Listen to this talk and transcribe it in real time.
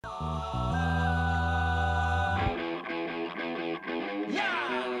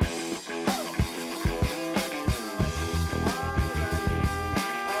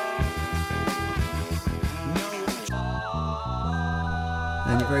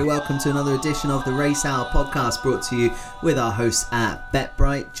very welcome to another edition of the Race Hour podcast, brought to you with our hosts at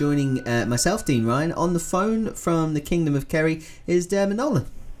BetBright. Joining myself, Dean Ryan, on the phone from the Kingdom of Kerry is Dermot Nolan.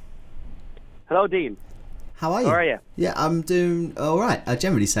 Hello, Dean. How are you? How are you? Yeah, I'm doing all right. I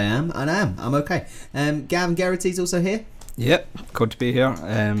generally say I am, and I am. I'm okay. Gavin Geraghty's also here. Yep, good to be here.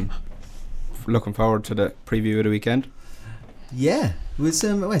 Looking forward to the preview of the weekend. Yeah, with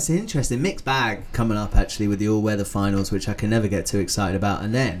it's an interesting mixed bag coming up actually with the all-weather finals, which I can never get too excited about,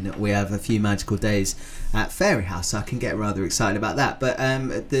 and then we have a few magical days at Fairyhouse, so I can get rather excited about that. But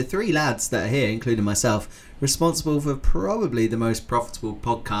the three lads that are here, including myself, responsible for probably the most profitable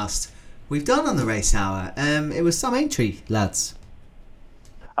podcast we've done on the Race Hour. It was some entry, lads.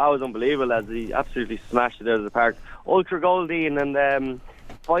 That was unbelievable, lads. He absolutely smashed it out of the park. Ultra goal, Dean, and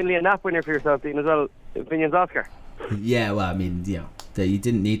finally a nap winner for yourself, Dean, as well. Opinions, Oscar. Yeah, well, I mean, you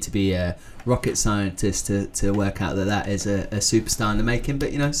didn't need to be a rocket scientist to work out that is a superstar in the making,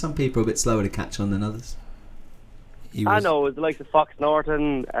 but some people are a bit slower to catch on than others. I know, it was the likes of Fox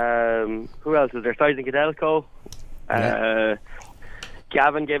Norton, who else was there? Tyson Cadelco. Yeah.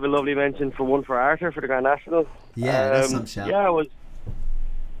 Gavin gave a lovely mention for one for Arthur for the Grand National. Yeah, that's some shout. Yeah,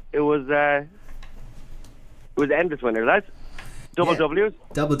 it was endless winner, lads. Double W's.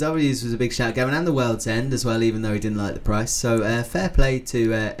 Double W's was a big shout, Gavin, and the World's End as well, even though he didn't like the price. So fair play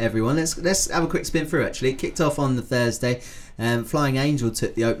to everyone. Let's have a quick spin through. Actually, it kicked off on the Thursday. Flying Angel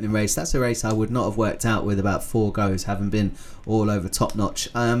took the opening race. That's a race I would not have worked out with about 4 goes, having been all over top notch.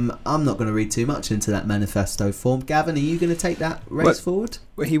 I'm not going to read too much into that manifesto form. Gavin, are you going to take that race forward?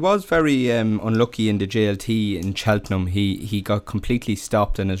 Well, he was very unlucky in the JLT in Cheltenham. He got completely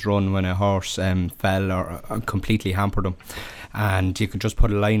stopped in his run when a horse fell or completely hampered him. And you can just put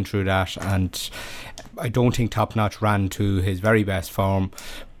a line through that, and I don't think Top Notch ran to his very best form,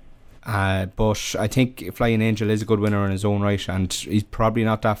 but I think Flying Angel is a good winner in his own right, and he's probably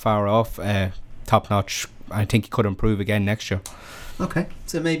not that far off Top Notch. I think he could improve again next year. Okay,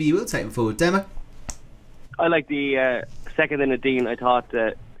 so maybe you will take him forward. Demo? I like the second in the Dean. I thought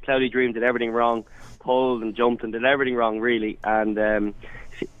Cloudy Dream did everything wrong, pulled and jumped and did everything wrong really, and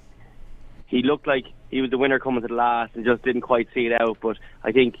he looked like he was the winner coming to the last and just didn't quite see it out, but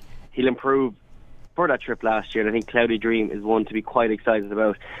I think he'll improve for that trip last year, and I think Cloudy Dream is one to be quite excited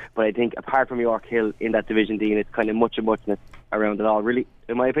about. But I think apart from York Hill in that division, Dean, it's kind of much around it all, really,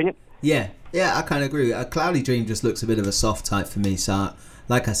 in my opinion. Yeah, I kind of agree. Cloudy Dream just looks a bit of a soft type for me, so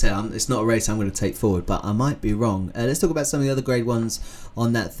like I said, it's not a race I'm going to take forward, but I might be wrong. Let's talk about some of the other grade ones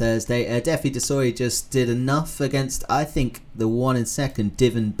on that Thursday. Defi Desoy just did enough against, I think, the 1 in second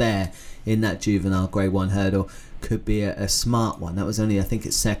Divin Bear in that juvenile grade 1 hurdle. Could be a smart one. That was only, I think,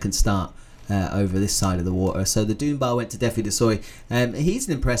 its second start over this side of the water. So the Doom Bar went to Defi Desoy. He's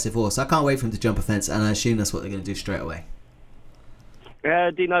an impressive horse. I can't wait for him to jump a fence, and I assume that's what they're going to do straight away.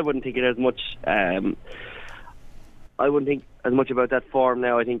 Dean, I wouldn't think it as much. I wouldn't think as much about that form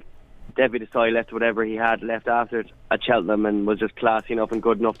now. I think Defi Desoy left whatever he had left after it at Cheltenham and was just classy enough and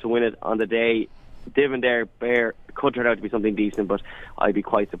good enough to win it on the day. Divin Bear could turn out to be something decent, but I'd be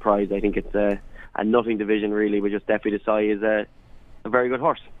quite surprised. I think it's a nothing division really, with just Defi Desoy is a very good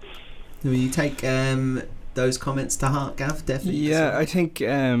horse. Will you take those comments to heart, Gav? Definitely. Yeah, I think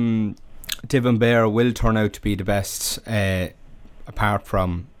Divin Bear will turn out to be the best apart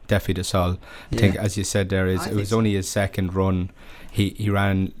from Defi Desoy. I think, as you said there, it was only his second run. He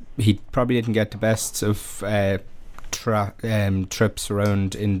ran. He probably didn't get the best of trips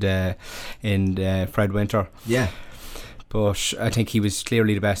around in the Fred Winter. Yeah. But I think he was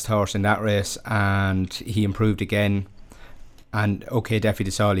clearly the best horse in that race, and he improved again. And okay, Defi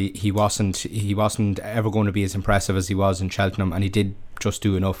Desoy, he wasn't ever going to be as impressive as he was in Cheltenham, and he did just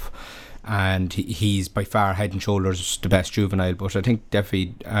do enough. And he's by far head and shoulders the best juvenile. But I think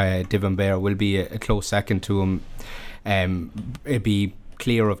Divin Bear will be a close second to him. It'd be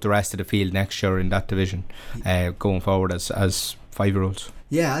clear of the rest of the field next year in that division, going forward as 5-year-olds.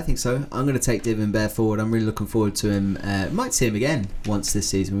 Yeah, I think so. I'm going to take Divin Bear forward. I'm really looking forward to him. Might see him again once this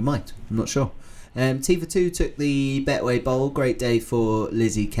season. We might. I'm not sure. T for 2 took the Betway Bowl. Great day for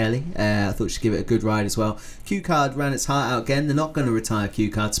Lizzie Kelly. I thought she'd give it a good ride as well. Q Card ran its heart out again. They're not going to retire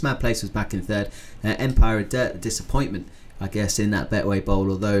Q Card. Smad Place was back in third. Empire of Dirt, disappointment, I guess, in that Betway Bowl.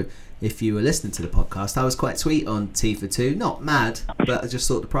 Although, if you were listening to the podcast, I was quite sweet on T for 2. Not mad, but I just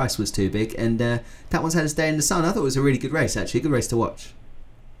thought the price was too big. And that one's had its day in the sun. I thought it was a really good race, actually. A good race to watch.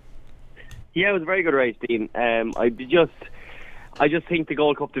 Yeah, it was a very good race, Dean. I just think the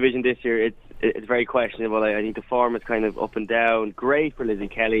Gold Cup division this year, it's very questionable. I think the form is kind of up and down. Great for Lizzie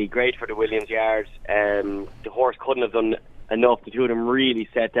Kelly, great for the Williams Yard. The horse couldn't have done enough. The two of them really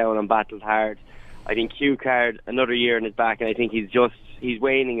set down and battled hard. I think Q Card, another year in his back, and I think he's he's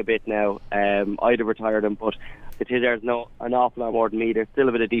waning a bit now. I'd have retired him, but the Tizzards know an awful lot more than me. There's still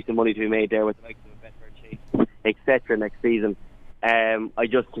a bit of decent money to be made there with the likes of a Betfair Chase, etc. next season. I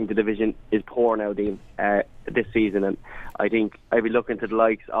just think the division is poor now, Dean, this season, and I think I'd be looking to the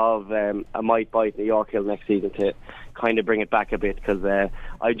likes of a Might Bite and a York Hill next season to kind of bring it back a bit, because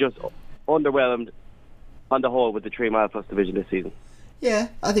I just underwhelmed on the whole with the 3 Mile Plus division this season. Yeah,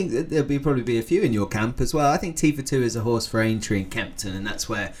 I think that there'll probably be a few in your camp as well. I think T for 2 is a horse for Aintree and Kempton, and that's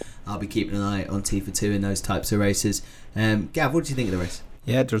where I'll be keeping an eye on T for 2 in those types of races. Gav, what do you think of the race?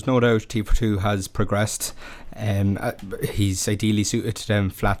 Yeah, there's no doubt T for 2 has progressed. He's ideally suited to them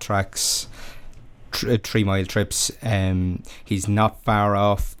flat tracks, 3 mile trips. He's not far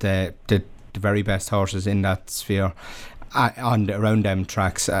off the very best horses in that sphere around them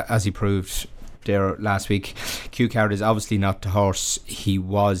tracks, as he proved there last week. Q Card is obviously not the horse he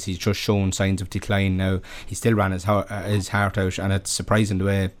was. He's just shown signs of decline now. He still ran his heart out, and it's surprising the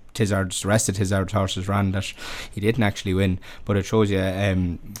way the rest of Tizzard's horses ran that he didn't actually win. But it shows you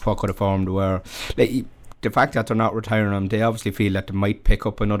what could have formed were. The fact that they're not retiring him, they obviously feel that they might pick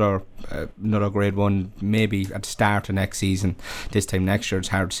up another Grade 1 maybe at the start of next season. This time next year it's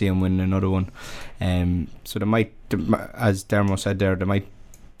hard to see him win another one. So they might, as Dermo said there, they might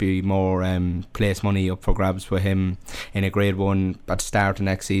be more place money up for grabs with him in a Grade 1 at the start of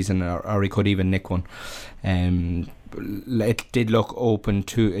next season, or he could even nick one. It did look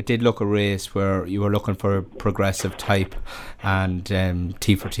a race where you were looking for a progressive type, and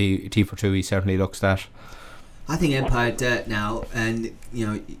T for 2 he certainly looks that. I think Empire Dirt now, and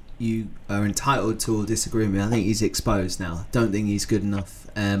you are entitled to all disagree with me, I think he's exposed now. Don't think he's good enough.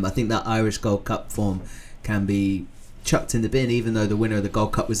 I think that Irish Gold Cup form can be chucked in the bin, even though the winner of the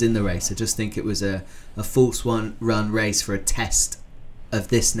Gold Cup was in the race. I just think it was a false run race for a test of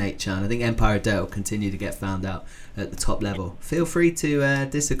this nature, and I think Empire Dirt will continue to get found out at the top level. Feel free to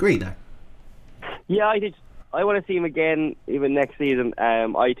disagree though. Yeah, I want to see him again even next season.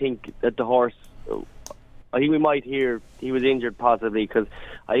 I think that the horse, I think we might hear he was injured possibly, because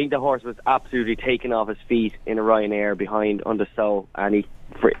I think the horse was absolutely taken off his feet in a Ryanair behind Undersow, and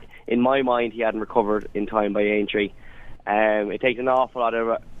in my mind he hadn't recovered in time by Aintree. It takes an awful lot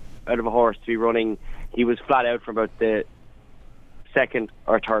out of a horse to be running. He was flat out for about the second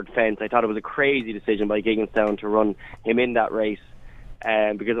or third fence. I thought it was a crazy decision by Gigginstown to run him in that race,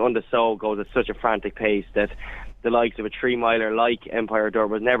 because Undersow goes at such a frantic pace that the likes of a 3 miler like Empire Dirt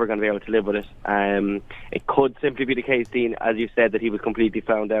was never going to be able to live with it. It could simply be the case, Dean, as you said, that he was completely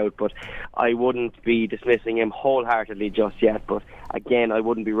found out, but I wouldn't be dismissing him wholeheartedly just yet. But again, I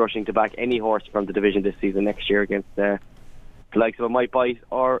wouldn't be rushing to back any horse from the division this season next year against the likes of a Might Bite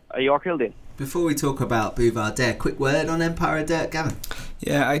or a York Hill, Dean. Before we talk about Bouvardere, quick word on Empire Dirt, Gavin.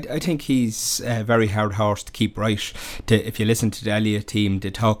 Yeah, I think he's a very hard horse to keep right. If you listen to the Elliott team,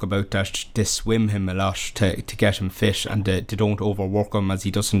 they talk about that they swim him a lot to get him fit, and they don't overwork him as he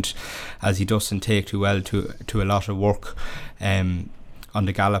doesn't take too well to a lot of work on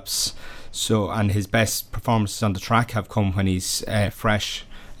the gallops. So, and his best performances on the track have come when he's fresh.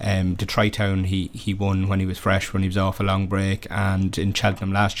 The Tri-Town he won when he was fresh, when he was off a long break, and in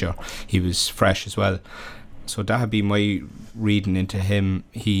Cheltenham last year he was fresh as well. So that would be my reading into him.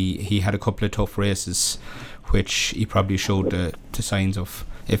 He had a couple of tough races which he probably showed the signs of.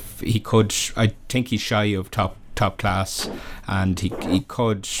 If he could, I think he's shy of top class, and he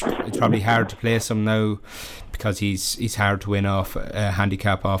could. It's probably hard to place him now because he's hard to win off a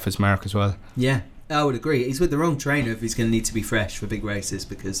handicap off his mark as well. Yeah, I would agree. He's with the wrong trainer if he's going to need to be fresh for big races,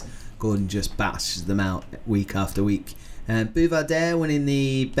 because Gordon just bashes them out week after week. Bouvardere winning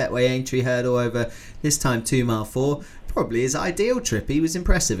the Betway Aintree hurdle over this time 2 mile 4, probably his ideal trip. He was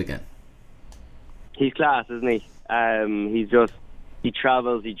impressive again. He's class, isn't he? He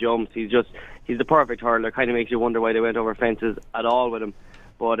travels, he jumps, he's the perfect hurdler. Kind of makes you wonder why they went over fences at all with him.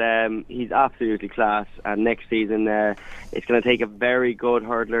 But he's absolutely class, and next season it's going to take a very good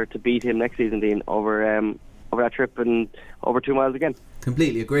hurdler to beat him next season, Dean, over that trip and over 2 miles again.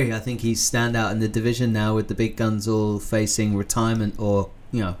 Completely agree. I think he's stand out in the division now, with the big guns all facing retirement or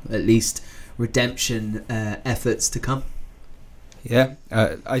at least redemption efforts to come. Yeah,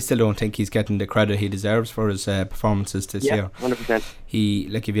 I still don't think he's getting the credit he deserves for his performances this year. 100%.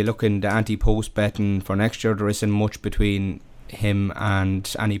 If you look in the anti-post betting for next year, there isn't much between him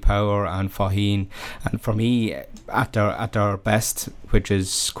and Annie Power and Faheen, and for me, at their best, which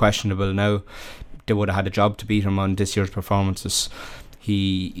is questionable now, they would have had a job to beat him on this year's performances.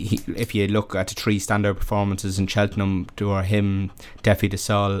 He if you look at the 3 standard performances in Cheltenham, there were him, Defi de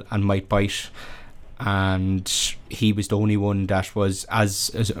Sol and Might Bite, and he was the only one that was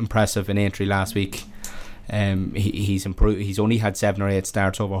as impressive in Aintree last week. He's improved. He's only had 7 or 8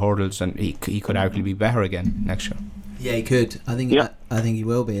 starts over hurdles, and he could arguably be better again next year. Yeah, he could. I think he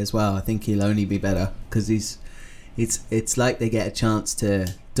will be as well. I think he'll only be better because it's like they get a chance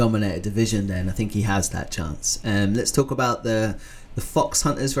to dominate a division. Then I think he has that chance. Let's talk about the Fox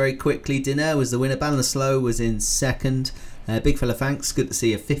Hunters very quickly. Dinner was the winner. Ballinasloe was in second. Big Fella Thanks, good to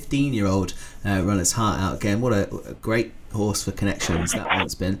see a 15-year-old run his heart out again. What a great horse for connections that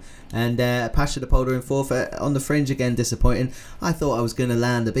one's been. And Pasha de Polder in fourth. On the fringe again, disappointing. I thought I was going to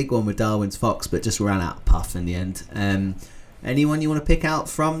land a big one with Darwin's Fox, but just ran out of puff in the end. Anyone you want to pick out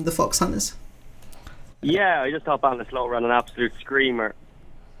from the Fox Hunters? Yeah, I just thought Ballinasloe ran an absolute screamer,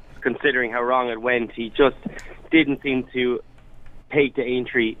 considering how wrong it went. He just didn't seem to take the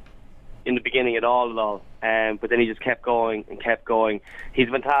Aintree in the beginning at all. But then he just kept going and kept going. He's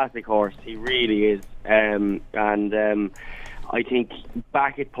a fantastic horse. He really is. I think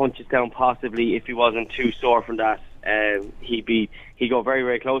back at Punchestown, possibly, if he wasn't too sore from that, he'd go very,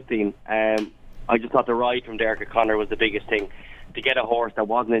 very close to him. I just thought the ride from Derek O'Connor was the biggest thing. To get a horse that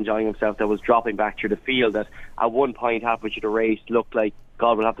wasn't enjoying himself, that was dropping back through the field, that at one point halfway through the race looked like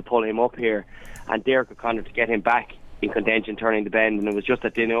God will have to pull him up here. And Derek O'Connor to get him back in contention, turning the bend, and it was just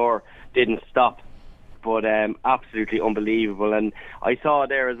that Dinur didn't stop. But absolutely unbelievable. And I saw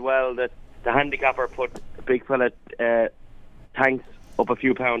there as well that the handicapper put a Big Fella Thanks up a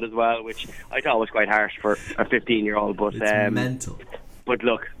few pounds as well, which I thought was quite harsh for a 15-year-old. But it's mental. But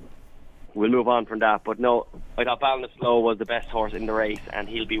look, we'll move on from that. But no, I thought Ballinasloe was the best horse in the race, and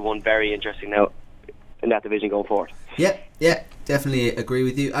he'll be one very interesting now in that division going forward. Yeah, definitely agree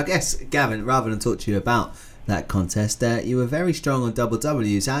with you. I guess, Gavin, rather than talk to you about that contest, you were very strong on double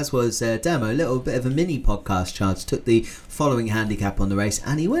W's, as was Demo. A little bit of a mini podcast charge, took the following handicap on the race,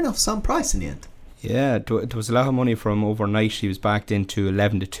 and he went off some price in the end. Yeah, there was a lot of money from overnight. He was backed into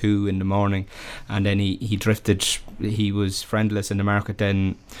 11 to 2 in the morning, and then he drifted. He was friendless in the market.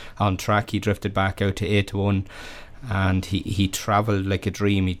 Then on track, he drifted back out to 8 to 1, and he travelled like a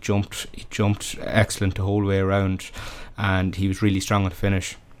dream. He jumped excellent the whole way around, and he was really strong at the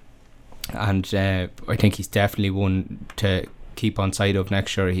finish. And I think he's definitely one to keep on side of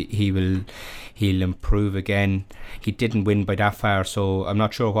next year. He'll improve again. He didn't win by that far, so I'm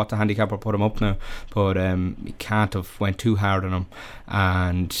not sure what the handicapper put him up now, but he can't have went too hard on him,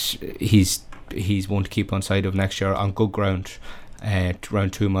 and he's one to keep on side of next year on good ground.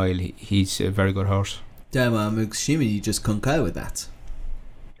 Around 2 mile, he's a very good horse. Dermo, I'm assuming you just concur with that.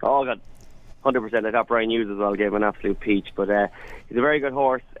 Oh God, 100%. I thought Brian Hughes as well gave an absolute peach, but he's a very good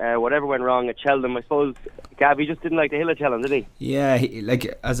horse. Whatever went wrong at Cheltenham, I suppose Gabby just didn't like the hill at Cheltenham, did he? Yeah,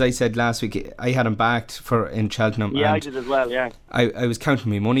 like as I said last week, I had him backed in Cheltenham. Yeah, I did as well. Yeah, I was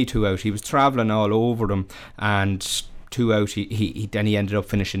counting my money 2 out. He was travelling all over them, and 2 out. He ended up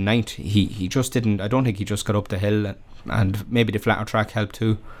finishing 9th. He just didn't. I don't think he just got up the hill, and maybe the flatter track helped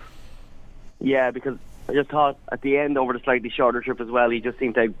too. Yeah, because I just thought at the end over the slightly shorter trip as well, he just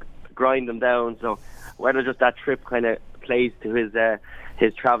seemed to grind them down. So whether just that trip kind of plays to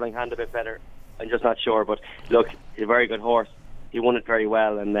his travelling hand a bit better, I'm just not sure. But look, he's a very good horse. He won it very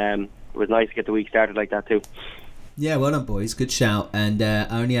well, and it was nice to get the week started like that too. Yeah, well done, boys. Good shout. And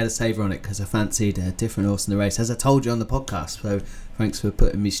I only had a saver on it because I fancied a different horse in the race, as I told you on the podcast. So thanks for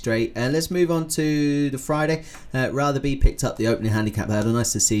putting me straight. Let's move on to the Friday. Ratherby picked up the opening handicap hurdle.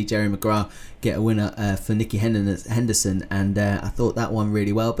 Nice to see Jerry McGrath get a winner for Nicky Henderson, and I thought that one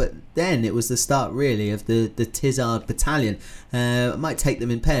really well. But then it was the start, really, of the Tizard Battalion. I might take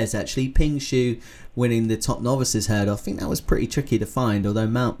them in pairs, actually. Ping Shu winning the top novices hurdle. I think that was pretty tricky to find, although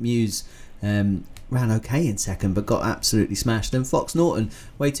Mount Muse ran okay in second, but got absolutely smashed. And Fox Norton,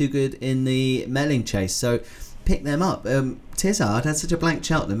 way too good in the Melling chase. So pick them up. Tizard had such a blank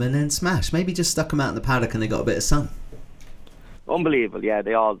Cheltenham and then smashed. Maybe just stuck them out in the paddock and they got a bit of sun. Unbelievable, yeah.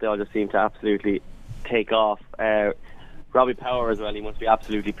 They all just seem to absolutely take off. Robbie Power as well. He must be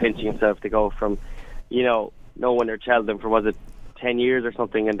absolutely pinching himself to go from, no one near Cheltenham for, was it 10 years or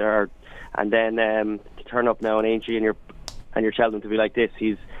something, and then to turn up now in Aintree and your Cheltenham to be like this.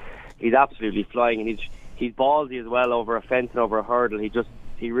 He's absolutely flying, and he's ballsy as well over a fence and over a hurdle.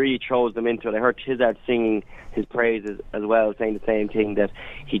 He really throws them into it. I heard Tizard singing his praises as well, saying the same thing, that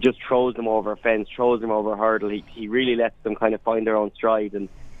he just throws them over a fence, throws them over a hurdle. He really lets them kind of find their own stride, and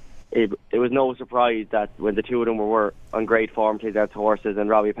it was no surprise that when the two of them were on great form, Tizard's horses and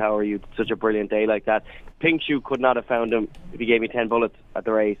Robbie Power, you had such a brilliant day like that. Pink Shoe could not have found him if he gave me 10 bullets at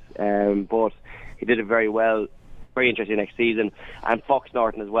the race, but he did it very well. Very interesting next season. And Fox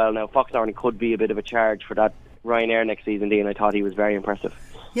Norton as well. Now, Fox Norton could be a bit of a charge for that Ryanair next season, Dean. I thought he was very impressive.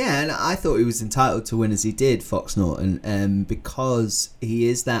 Yeah, and I thought he was entitled to win as he did, Fox Norton, because he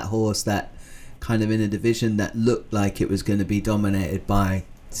is that horse that kind of in a division that looked like it was going to be dominated by,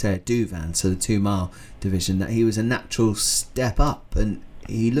 say, Douvan, so the 2 mile division, that he was a natural step up, and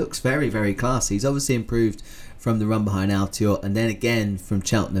he looks very, very classy. He's obviously improved from the run behind Altior and then again from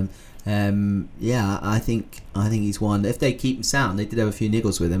Cheltenham. I think he's one. If they keep him sound, they did have a few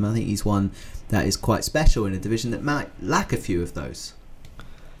niggles with him. I think he's one that is quite special in a division that might lack a few of those.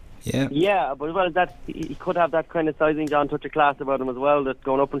 Yeah, but as well as that, he could have that kind of sizing John touch of class about him as well, that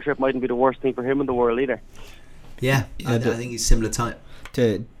going up and trip mightn't be the worst thing for him in the world either. Yeah, I think he's similar type.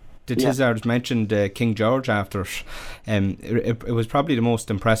 The Tizzards mentioned King George after it. It was probably the most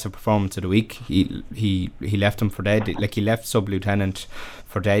impressive performance of the week. He left him for dead. Like, he left Sub Lieutenant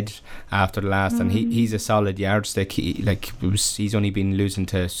for dead after the last, and he's a solid yardstick. He's only been losing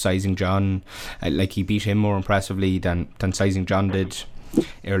to Sizing John. Like, he beat him more impressively than Sizing John did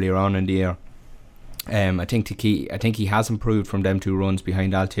earlier on in the year. I think he has improved from them 2 runs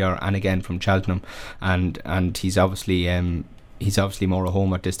behind Altior and again from Cheltenham, and he's obviously more at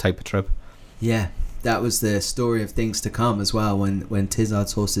home at this type of trip. Yeah, that was the story of things to come as well when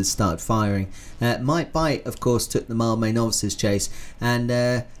Tizzard's horses started firing. Might Bite, of course, took the Mile May Novices chase, and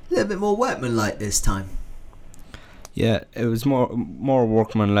a little bit more workmanlike this time. Yeah, it was more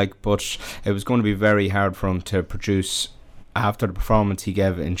workmanlike, but it was going to be very hard for him to produce after the performance he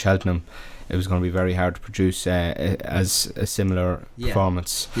gave in Cheltenham. It was going to be very hard to produce as a similar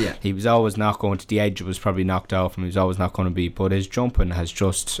performance. Yeah. He was always not going to, the edge was probably knocked off him. He was always not going to be, but his jumping has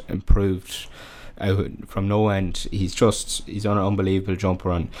just improved out from no end. He's an unbelievable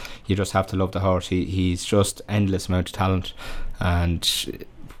jumper, and you just have to love the horse. He's just endless amount of talent,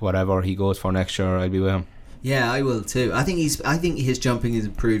 and whatever he goes for next year, I'll be with him. Yeah, I will too. I think his jumping is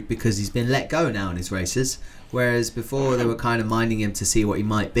improved because he's been let go now in his races, whereas before they were kind of minding him to see what he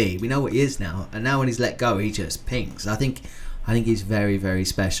might be. We know what he is now, and now when he's let go, he just pings. I think he's very, very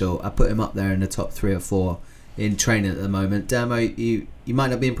special. I put him up there in the top 3 or 4 in training at the moment. Damo, you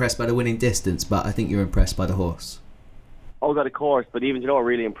might not be impressed by the winning distance, but I think you're impressed by the horse. Oh God, of course. But even, what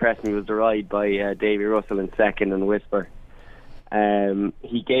really impressed me was the ride by Davy Russell in second and Whisper.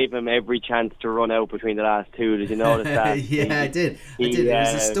 He gave him every chance to run out between the last 2. Did you notice that? I did. It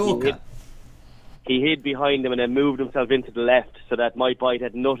was a stalker. He hid behind him and then moved himself into the left so that Might Bite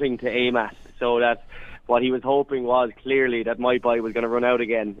had nothing to aim at. So that what he was hoping was clearly that Might Bite was going to run out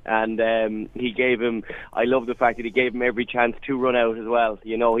again. And he gave him, I love the fact that he gave him every chance to run out as well.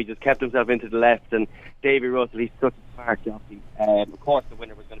 He just kept himself into the left. And Davy Russell, he's such a smart jockey. Of course the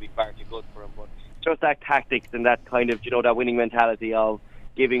winner was going to be far too good for him, but just that tactics and that kind of, that winning mentality of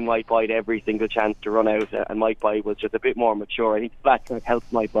giving Might Bite every single chance to run out, and Might Bite was just a bit more mature. I think the flat track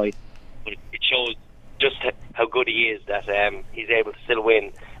helps Might Bite, but it shows just how good he is that he's able to still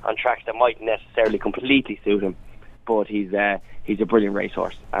win on tracks that mightn't necessarily completely suit him, but he's a brilliant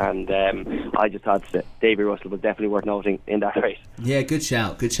racehorse, and I just thought that Davy Russell was definitely worth noting in that race. Yeah, good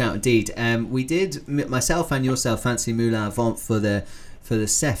shout indeed. We did, myself and yourself, fancy Moulin Avant for the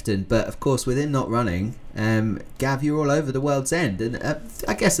Sefton, but of course with him not running, Gav, you're all over the World's End, and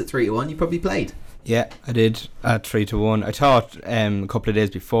I guess at 3-1 you probably played. Yeah, I did at 3-1. I thought a couple of days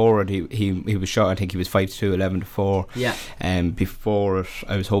before he was shot. I think he was 5-2, 11-4. Yeah. Before it,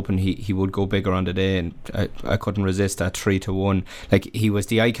 I was hoping he would go bigger on the day, and I couldn't resist that 3-1. Like, he was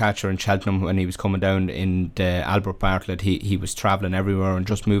the eye catcher in Cheltenham when he was coming down in the Albert Bartlett. He was travelling everywhere and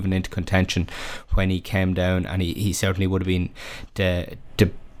just moving into contention when he came down, and he certainly would have been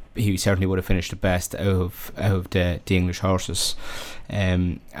he certainly would have finished the best out of the English horses,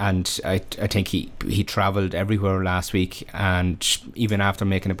 and I think he travelled everywhere last week, and even after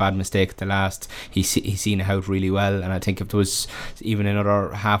making a bad mistake at the last, he seen it out really well. And I think if there was even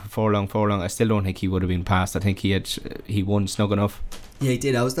another half a furlong, I still don't think he would have been passed. I think he won snug enough. Yeah, he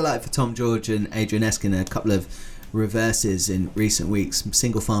did. I was delighted for Tom George and Adrian Eskin, a couple of reverses in recent weeks.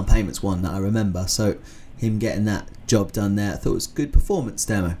 Single farm payments one that I remember, so him getting that job done there, I thought it was a good performance,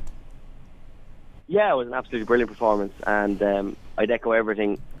 Demo. Yeah, it was an absolutely brilliant performance, and I'd echo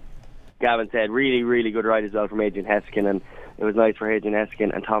everything Gavin said. Really, really good ride as well from Adrian Heskin, and it was nice for Adrian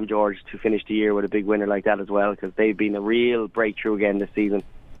Heskin and Tom George to finish the year with a big winner like that as well, because they've been a real breakthrough again this season.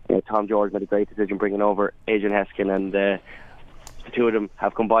 Tom George made a great decision bringing over Adrian Heskin, and the 2 of them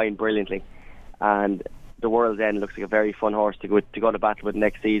have combined brilliantly, and the World's End looks like a very fun horse to go to battle with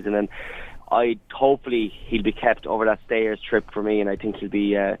next season, and hopefully he'll be kept over that Stayers trip for me, and I think he'll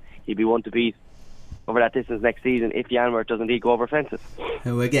be one to beat over that distance next season if Janwert does indeed go over fences.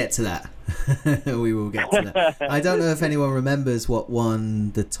 We'll get to that. We will get to that. I don't know if anyone remembers what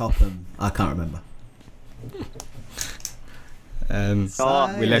won the Topham. I can't remember.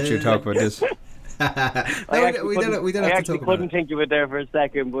 We'll let you talk about this. We don't have to talk actually about couldn't it. think of it there for a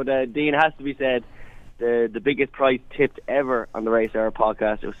second, but Dean, has to be said, the biggest price tipped ever on the Race Hour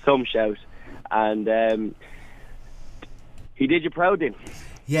podcast. It was some shout, and he did you proud, Dean.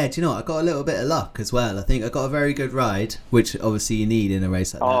 Yeah, do you know what? I got a little bit of luck as well. I think I got a very good ride, which obviously you need in a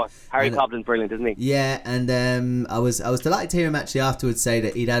race like that. Harry And, Cobden's brilliant, isn't he? Yeah, and I was delighted to hear him actually afterwards say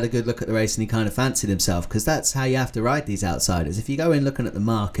that he'd had a good look at the race and he kind of fancied himself, because that's how you have to ride these outsiders. If you go in looking at the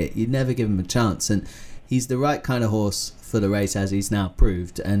market, you'd never give him a chance, and he's the right kind of horse for the race, as he's now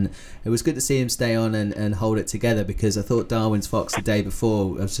proved. And it was good to see him stay on and hold it together, because I thought Darwin's Fox the day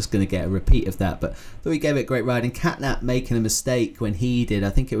before, I was just going to get a repeat of that, but I thought he gave it a great ride. And Catnap making a mistake when he did, I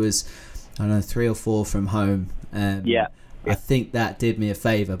think it was, I don't know, 3 or 4 from home. Yeah. I think that did me a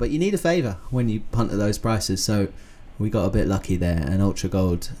favour, but you need a favour when you punt at those prices, so we got a bit lucky there. And Ultra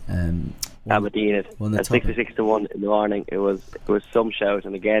Gold Aberdeen at 66 to 1 in the morning. It was some shout,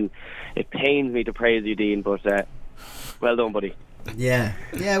 and again, it pains me to praise you, Dean, but well done, buddy. Yeah.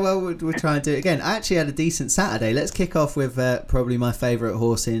 Well, we'll try and do it again. I actually had a decent Saturday. Let's kick off with probably my favourite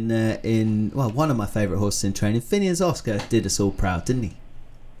horse one of my favourite horses in training. Phineas Oscar did us all proud, didn't he?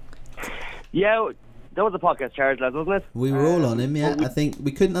 Yeah. That was a podcast charge, lads, wasn't it? We were all on him, yeah. I think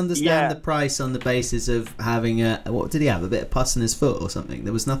we couldn't understand the price on the basis of having what did he have? A bit of pus in his foot or something?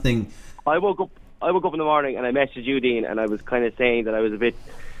 There was nothing. I woke up in the morning and I messaged you, Dean, and I was kind of saying that I was a bit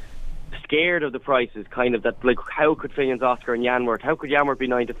scared of the prices, kind of that, like, how could Phineas Oscar and Yanworth? How could Yanworth be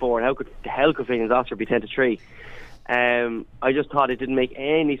 9 to 4, and how could the hell could Phineas Oscar be 10 to 3? I just thought it didn't make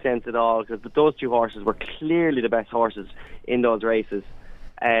any sense at all, because those two horses were clearly the best horses in those races.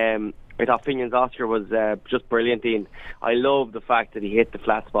 I thought Phineas Oscar was just brilliant, Dean. I love the fact that he hit the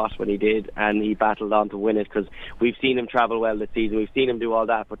flat spot when he did, and he battled on to win it, because we've seen him travel well this season. We've seen him do all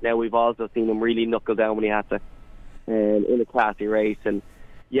that, but now we've also seen him really knuckle down when he had to in a classy race. And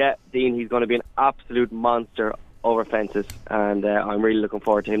yeah, Dean, he's going to be an absolute monster over fences, and I'm really looking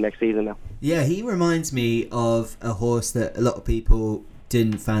forward to him next season now. Yeah, he reminds me of a horse that a lot of people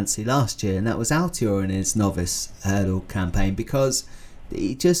didn't fancy last year, and that was Altior in his novice hurdle campaign, because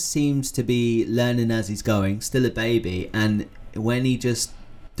he just seems to be learning as he's going, still a baby, and when he just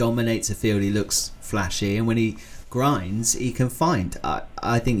dominates a field, he looks flashy, and when he grinds, he can find.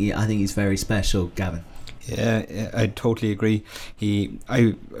 I think he's very special, Gavin. Yeah, I totally agree.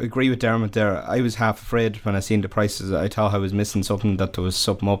 I agree with Dermot there. I was half afraid when I seen the prices. I thought I was missing something, that there was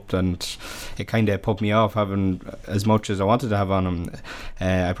something up, and it kind of put me off having as much as I wanted to have on him.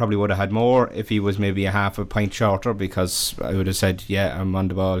 I probably would have had more if he was maybe a half a pint shorter, because I would have said, yeah, I'm on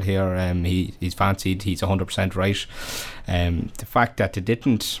the ball here. He's fancied. He's 100% right. The fact that they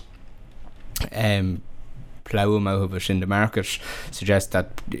didn't plough him out of it in the market suggests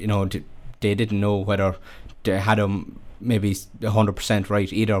that, you know, they didn't know whether they had him maybe 100%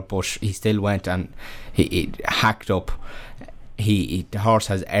 right either, but he still went and he hacked up. The horse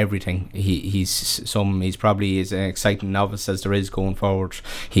has everything. He's probably as an exciting novice as there is going forward.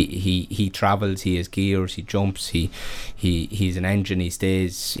 He travels, he has gears, he jumps, he's an engine, he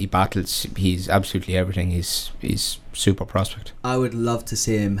stays, he battles, he's absolutely everything. He's super prospect. I would love to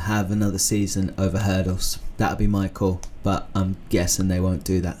see him have another season over hurdles. That would be my call, but I'm guessing they won't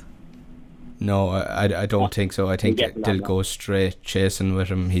do that. No, I don't think so. I think they'll go straight chasing with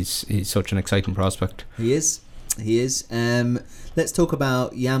him. He's such an exciting prospect. He is. Let's talk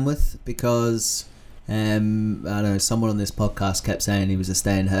about Yanworth, because I don't know, someone on this podcast kept saying he was a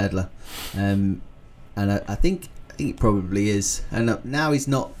staying hurdler, and I think he probably is. And now he's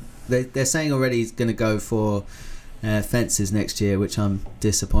not. They're saying already he's going to go for fences next year, which I'm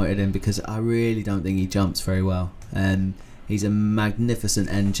disappointed in, because I really don't think he jumps very well. He's a magnificent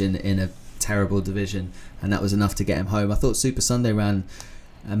engine in a terrible division, and that was enough to get him home. I thought Super Sunday ran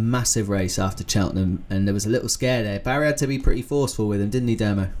a massive race after Cheltenham, and there was a little scare there. Barry had to be pretty forceful with him, didn't he,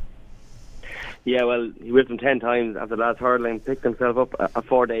 Dermo? Yeah, well, he whipped him 10 times after the last hurdle and picked himself up a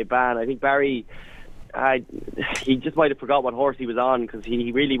 4-day ban. I think Barry, he just might have forgot what horse he was on, because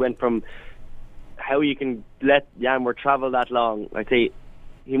he really went from how you can let Yanworth travel that long. I'd say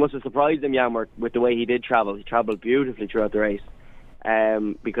he must have surprised him, Yanworth, with the way he did travel. He travelled beautifully throughout the race.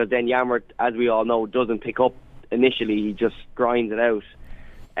 Because then Yanworth, as we all know, doesn't pick up initially, he just grinds it out.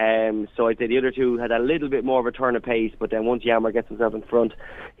 So I'd say the other two had a little bit more of a turn of pace, but then once Yanworth gets himself in front,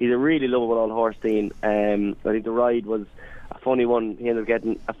 he's a really lovable old horse, Dean. I think the ride was a funny one. He ended up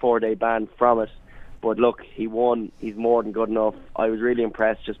getting a 4-day ban from it, but look, he won. He's more than good enough. I was really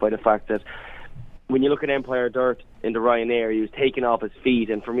impressed just by the fact that when you look at Empire Dirt in the Ryanair, he was taken off his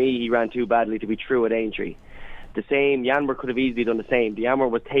feet, and for me, he ran too badly to be true at Aintree. The same, Yanworth could have easily done the same. The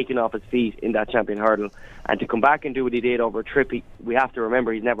Yanworth was taken off his feet in that champion hurdle, and to come back and do what he did over a trip, we have to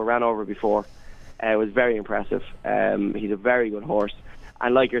remember he's never ran over before. was very impressive. He's a very good horse.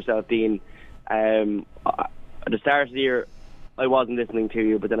 And like yourself, Dean, at the start of the year, I wasn't listening to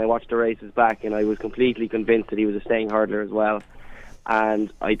you, but then I watched the races back and I was completely convinced that he was a staying hurdler as well.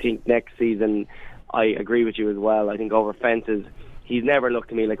 And I think next season, I agree with you as well. I think over fences, he's never looked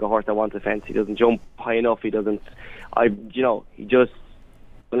to me like a horse that wants a fence. He doesn't jump high enough. He doesn't, he just,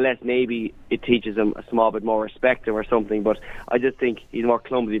 unless maybe it teaches him a small bit more respect or something. But I just think he's more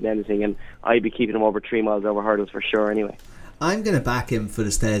clumsy than anything, and I'd be keeping him over 3 miles over hurdles for sure anyway. I'm going to back him for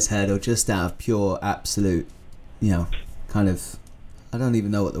the Stayers Hurdle just out of pure, absolute, kind of, I don't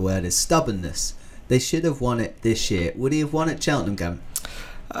even know what the word is, stubbornness. They should have won it this year. Would he have won at Cheltenham, Gavin?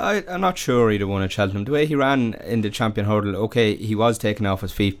 I'm not sure he'd have won at Cheltenham. The way he ran in the Champion Hurdle, okay, he was taken off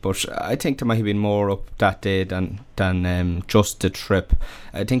his feet, but I think there might have been more up that day than just the trip.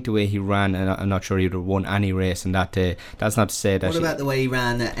 I think the way he ran, and I'm not sure he would have won any race in that day. That's not to say that. What about the way he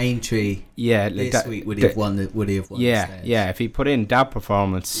ran at Aintree? Yeah, like this week, would he have won? Yeah. If he put in that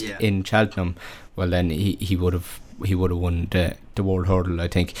performance in Cheltenham, well, then he would have won the World Hurdle, I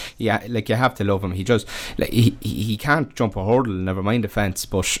think. Yeah, like, you have to love him. He just, like, he can't jump a hurdle, never mind the fence,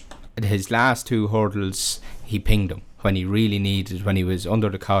 but his last 2 hurdles he pinged them when he really needed, when he was under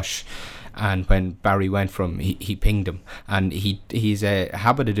the cosh, and when Barry went for him, he pinged him, and he's a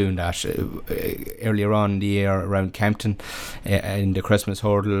habit of doing that. Earlier on in the year around Kempton, in the Christmas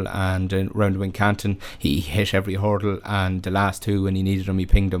hurdle, and around Wincanton, he hit every hurdle, and the last 2 when he needed him, he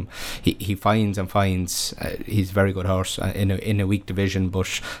pinged him. He finds. He's a very good horse in a weak division,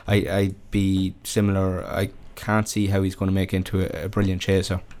 but I'd be similar. I can't see how he's going to make into a brilliant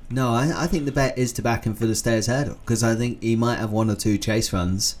chaser. No, I think the bet is to back him for the Stayers Hurdle, because I think he might have 1 or 2 chase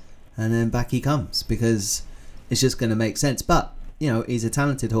runs and then back he comes, because it's just going to make sense. But he's a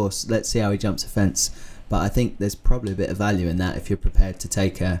talented horse. Let's see how he jumps a fence. But I think there's probably a bit of value in that if you're prepared to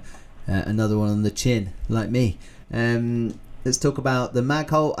take another one on the chin like me. Let's talk about the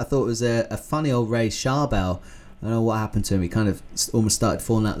Magholt. I thought it was a funny old race. Charbel, I don't know what happened to him. He kind of almost started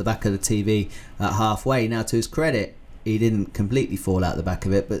falling out the back of the TV at halfway. Now, to his credit, he didn't completely fall out the back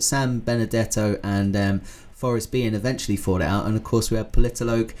of it, but Sam Benedetto and Forrest Bean eventually fought it out, and of course we had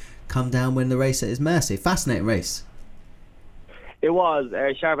Politologue come down, win the race at his mercy. Fascinating race. It was.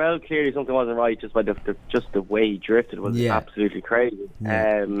 Charbel, clearly something wasn't right just by the way he drifted was absolutely crazy.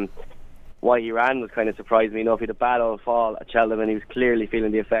 Why he ran was kind of surprised me enough. He had a bad old fall at Cheltenham and he was clearly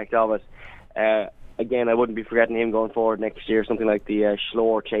feeling the effect of it. Again, I wouldn't be forgetting him going forward next year, something like the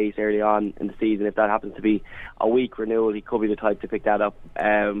Schlor chase early on in the season. If that happens to be a weak renewal, he could be the type to pick that up.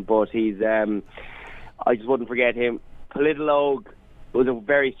 But he's I just wouldn't forget him. Politologue was a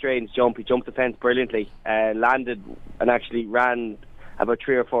very strange jump. He jumped the fence brilliantly, landed and actually ran about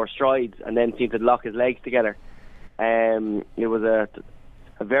 3 or 4 strides and then seemed to lock his legs together. It was a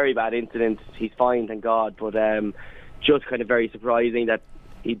very bad incident. He's fine, thank God, but just kind of very surprising that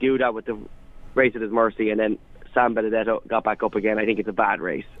he'd do that with the race at his mercy, and then Sam Benedetto got back up again. I think it's a bad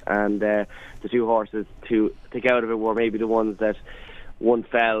race, and the 2 horses to take out of it were maybe the ones that one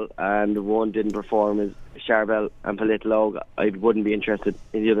fell and one didn't perform, is Charbel and Politologue. I wouldn't be interested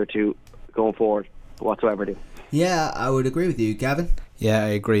in the other 2 going forward whatsoever. Yeah, I would agree with you, Gavin. Yeah, I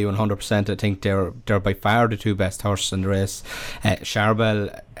agree 100%. I think they're by far the 2 best horses in the race.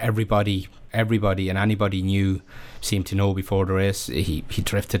 Charbel, everybody and anybody knew, seemed to know before the race. He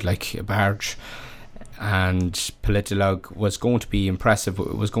drifted like a barge, and Politologue was going to be impressive.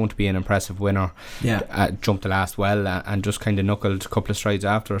 Was going to be an impressive winner. Yeah, jumped the last well and just kind of knuckled a couple of strides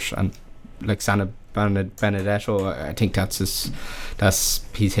after it. And like Sam Benedetto, I think he's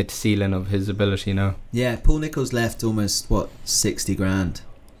hit the ceiling of his ability now. Yeah, Paul Nicholls left almost 60 grand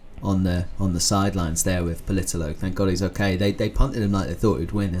on the sidelines there with Politologue. Thank God he's okay. They punted him like they thought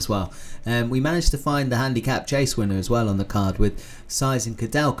he'd win as well. We managed to find the handicap chase winner as well on the card with Size and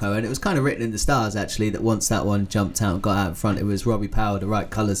Cadelco, and it was kind of written in the stars actually that once that one jumped out and got out in front, it was Robbie Powell, the right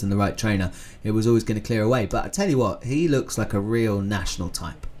colours and the right trainer. It was always going to clear away. But I tell you what, he looks like a real national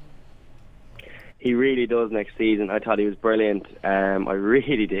type. He really does next season. I thought he was brilliant. I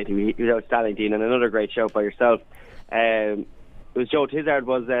really did. He was outstanding, Dean, and another great shout by yourself. It was Joe Tizard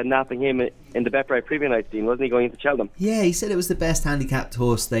was napping him in the Bet-Bright preview night, Dean, wasn't he, going into Cheltenham? Yeah, he said it was the best handicapped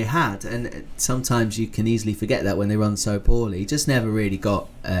horse they had, and sometimes you can easily forget that when they run so poorly. He just never really got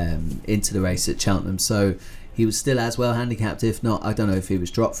into the race at Cheltenham, so he was still as well handicapped, if not, I don't know if he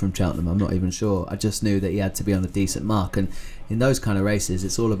was dropped from Cheltenham, I'm not even sure. I just knew that he had to be on a decent mark, and in those kind of races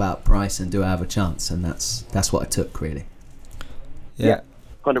it's all about price and do I have a chance, and that's what I took, really. Yeah,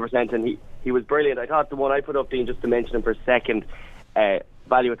 100%, and he was brilliant. I thought the one I put up, Dean, just to mention him for a second,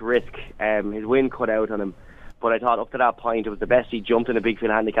 value at risk, his win cut out on him, but I thought up to that point it was the best he jumped in a big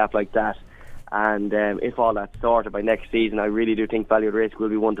field handicap like that, And if all that's sorted by next season, I really do think Value of the Risk will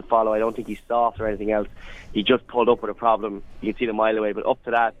be one to follow. I don't think he's soft or anything else. He just pulled up with a problem. You can see the mile away, but up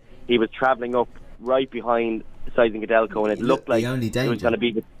to that, he was travelling up right behind Sides and Godelco, and it looked like it was going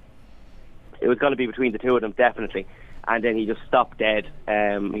to be between the two of them, definitely. And then he just stopped dead.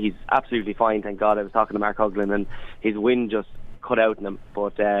 He's absolutely fine, thank God. I was talking to Mark Huglin, and his wind just cut out in him.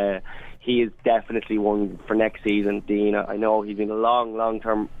 But he is definitely one for next season, Dean. I know he's been a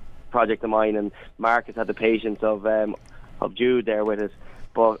long-term project of mine, and Mark has had the patience of Jude there with us,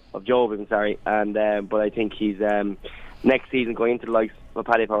 but of Job, I'm sorry. And but I think he's next season going into the likes of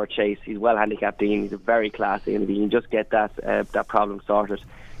Paddy Power Chase. He's well handicapped, Dean. He's a very classy, and if he can just get that problem sorted,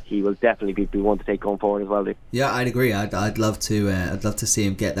 he will definitely be one to take going forward as well, Dean. Yeah, I'd agree. I'd love to see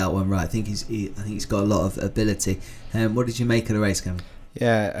him get that one right. I think he's got a lot of ability. What did you make of the race, Kevin?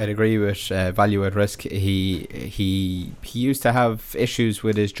 Yeah, I'd agree with Value at Risk. He used to have issues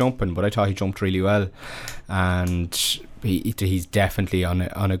with his jumping, but I thought he jumped really well, and he's definitely on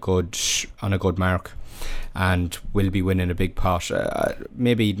a good mark, and will be winning a big pot.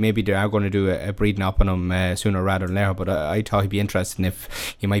 Maybe they are going to do a breeding up on him sooner rather than later, but I thought he'd be interesting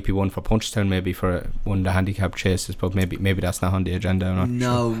if he might be one for Punchestown, maybe for one of the handicap chases, but maybe that's not on the agenda. I'm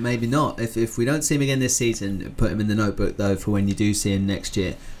not sure. Maybe not. If we don't see him again this season, put him in the notebook though for when you do see him next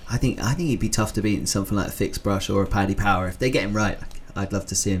year. I think he'd be tough to beat in something like a Fixed Brush or a Paddy Power if they get him right. I'd love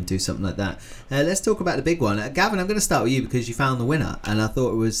to see him do something like that. Let's talk about the big one. Gavin, I'm going to start with you because you found the winner, and I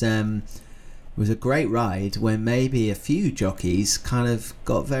thought it was a great ride when maybe a few jockeys kind of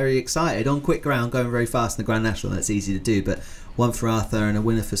got very excited on quick ground, going very fast in the Grand National. That's easy to do, but one for Arthur and a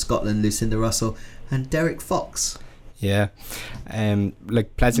winner for Scotland, Lucinda Russell and Derek Fox. Yeah,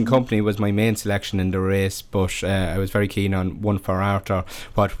 like Pleasant Company was my main selection in the race, but I was very keen on one for Arthur.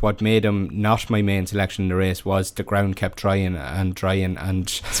 What made him not my main selection in the race was the ground kept drying, and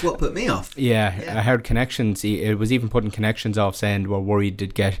that's what put me off. Yeah. I heard Connections. It was even putting Connections off, saying we're worried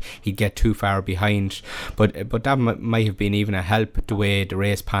he'd get too far behind. But that might have been even a help the way the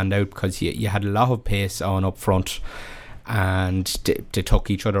race panned out, because you had a lot of pace on up front, and they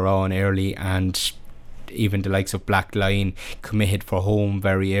took each other on early, and even the likes of Black Lion committed for home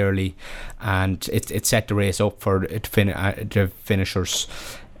very early, and it set the race up for the finishers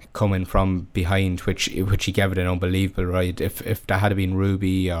coming from behind, which he gave it an unbelievable ride. If there had been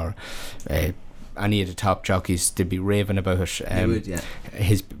Ruby or any of the top jockeys, they'd be raving about it. They would, yeah.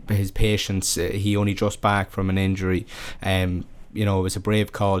 His patience, he only just back from an injury. It was a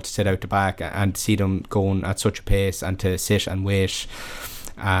brave call to sit out the back and see them going at such a pace, and to sit and wait,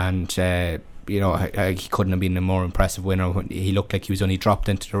 and he couldn't have been a more impressive winner. He looked like he was only dropped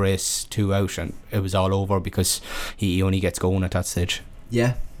into the race 2 out, and it was all over because he only gets going at that stage.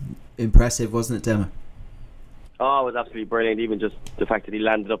 Yeah, impressive, wasn't it, Demo? Oh, it was absolutely brilliant. Even just the fact that he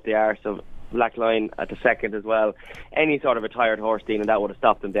landed up the arse of Black Line at the second as well. Any sort of a tired horse, Dean, and that would have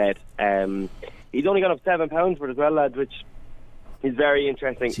stopped him dead. He's only gone up £7 for it as well, lads, which is very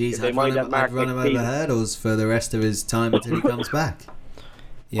interesting. Jeez, I'd run him over hurdles for the rest of his time until he comes back.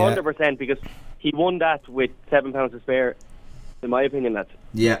 100%, because he won that with £7 to spare, in my opinion, lads.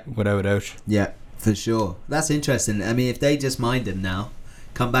 Yeah, without a doubt. Yeah, for sure. That's interesting. I mean, if they just mind him now,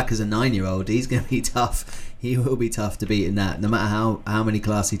 come back as a 9-year-old, he's going to be tough. He will be tough to beat in that, no matter how many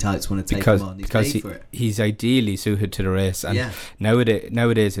classy types want to take him on. He's ideally suited to the race, and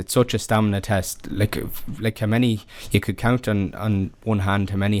nowadays it's such a stamina test. Like how many you could count on one hand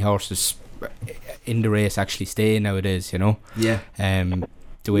how many horses in the race actually stay nowadays. Yeah.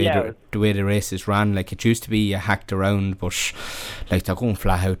 The way the race is ran, like it used to be you hacked around, but like they're going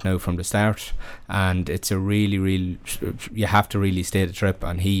flat out now from the start, and it's a really you have to really stay the trip,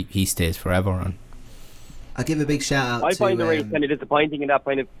 and he stays forever. And I'll give a big shout out I find the race kind of disappointing in that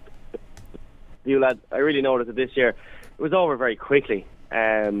point of view, lads. I really noticed that this year it was over very quickly.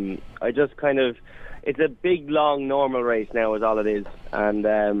 I just kind of, it's a big long normal race now is all it is, and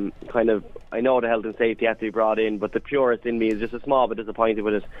I know the health and safety has to be brought in, but the purist in me is just a small bit disappointed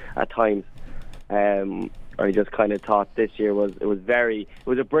with it at times. I just kind of thought this year was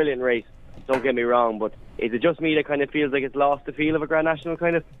a brilliant race, don't get me wrong, but is it just me that kind of feels like it's lost the feel of a Grand National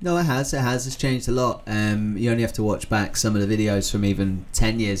kind of? No, it has. It's changed a lot. You only have to watch back some of the videos from even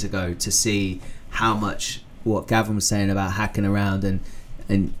 10 years ago to see how much what Gavin was saying about hacking around and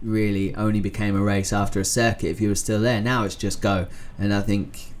really only became a race after a circuit if you were still there. Now it's just go, and I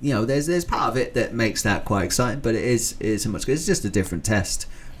think there's part of it that makes that quite exciting, but it's just a different test.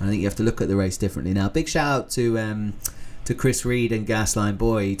 I think you have to look at the race differently now. Big shout out to Chris Reed and Gasline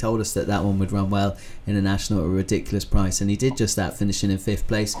Boy. He told us that one would run well in a national at a ridiculous price, and he did just that, finishing in 5th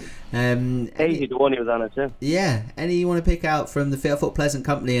place. Hazy, the one he was on it too. Yeah. Any you want to pick out from the field? I thought Pleasant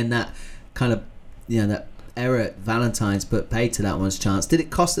Company and that kind of, that error at Valentine's put paid to that one's chance. Did it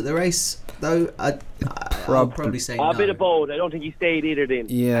cost at the race though? I'll probably say no. A bit of both. I don't think he stayed either, then.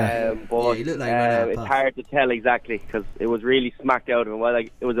 But he looked like he ran out of it's puff. hard to tell exactly because it was really smacked out of him. Well,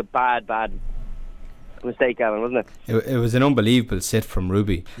 it was a bad mistake, Gavin, wasn't it? It was an unbelievable sit from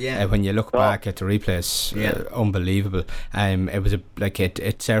Ruby. Yeah. When you look back at the replays, unbelievable. It was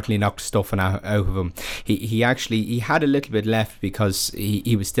it certainly knocked stuff out of him. He had a little bit left because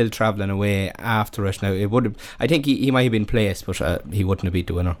he was still travelling away after it. Now I think he might have been placed, but he wouldn't have beat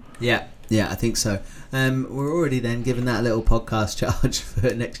the winner. Yeah, I think so. We're already then given that a little podcast charge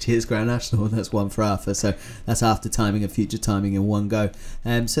for next year's Grand National. That's one for Arthur, so that's after timing and future timing in one go.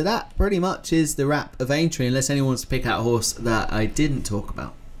 So that pretty much is the wrap of Aintree, unless anyone wants to pick out a horse that I didn't talk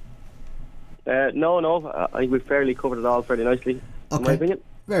about. No. I think we've fairly covered it all fairly nicely, in my opinion.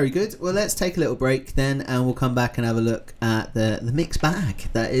 Very good. Well, let's take a little break then, and we'll come back and have a look at the mixed bag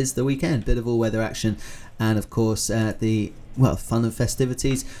that is the weekend. Bit of all-weather action, and of course the fun and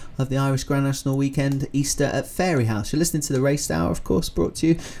festivities of the Irish Grand National weekend, Easter at Fairyhouse. You're listening to the Race Hour, of course, brought to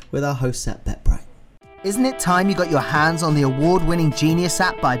you with our hosts at BetBright. Isn't it time you got your hands on the award-winning Genius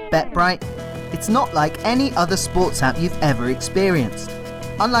app by BetBright? It's not like any other sports app you've ever experienced.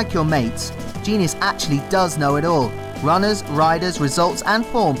 Unlike your mates, Genius actually does know it all. Runners, riders, results and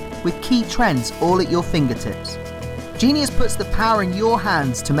form, with key trends all at your fingertips. Genius puts the power in your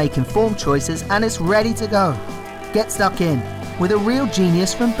hands to make informed choices, and it's ready to go. Get stuck in with a real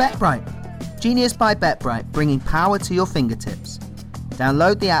genius from BetBright. Genius by BetBright, bringing power to your fingertips.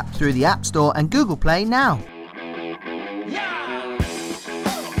 Download the app through the App Store and Google Play now.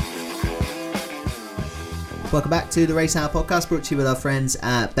 Welcome back to the Race Hour podcast, brought to you with our friends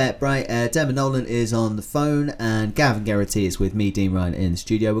at BetBright. Dermot Nolan is on the phone and Gavin Geraghty is with me, Dean Ryan, in the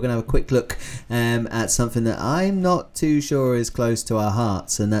studio. We're going to have a quick look at something that I'm not too sure is close to our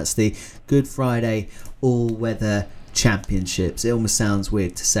hearts, and that's the Good Friday All-Weather Championships. It almost sounds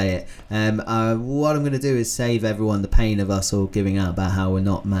weird to say it. What I'm going to do is save everyone the pain of us all giving out about how we're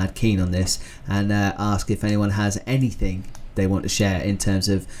not mad keen on this, and ask if anyone has anything they want to share in terms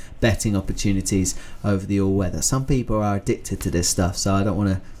of betting opportunities over the all-weather. Some people are addicted to this stuff, so I don't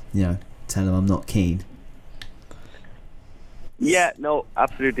want to tell them I'm not keen. Yeah, no,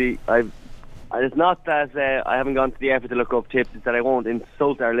 absolutely. It's not that I haven't gone to the effort to look up tips. It's that I won't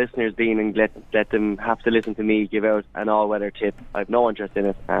insult our listeners, Dean, and let them have to listen to me give out an all-weather tip. I have no interest in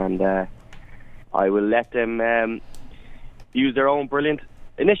it, and I will let them use their own brilliant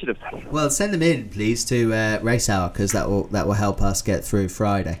initiatives. Well, send them in, please, to Race Hour, because that will help us get through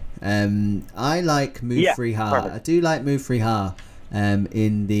Friday. I like Move Free Ha. Perfect. I do like Move Free Ha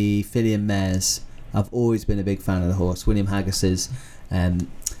in the filly and mares. I've always been a big fan of the horse. William Haggis's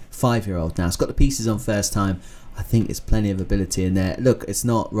 5-year-old now. It's got the pieces on first time. I think it's plenty of ability in there. Look, it's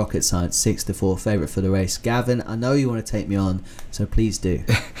not rocket science. 6-4 favourite for the race. Gavin, I know you want to take me on, so please do.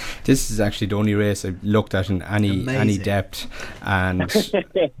 This is actually the only race I've looked at in any depth, and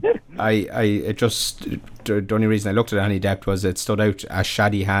the only reason I looked at any depth was it stood out as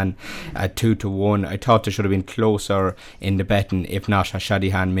Shadi Han at 2-1. I thought there should have been closer in the betting. If not,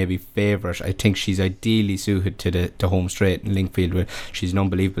 Shadi Han maybe favourite. I think she's ideally suited to the home straight in Linkfield, where she's an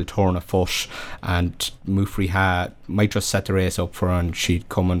unbelievable turn of foot, and Mufri Ha might just set the race up for her and she'd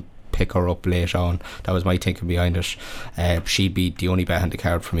come and pick her up late on. That was my thinking behind it. She'd be the only bet on the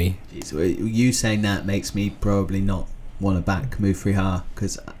card for me. Jeez, you saying that makes me probably not want to back Mufri Ha,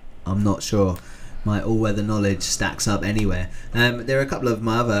 because I'm not sure my all-weather knowledge stacks up anywhere. There are a couple of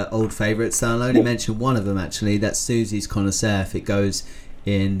my other old favourites, so I'll only mention one of them actually. That's Susie's Connoisseur. If it goes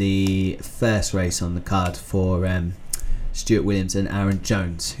in the first race on the card for Stuart Williams and Aaron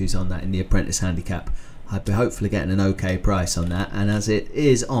Jones, who's on that in the Apprentice Handicap. I'd be hopefully getting an okay price on that, and as it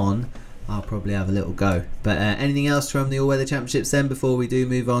is on, I'll probably have a little go. But anything else from the all-weather championships then before we do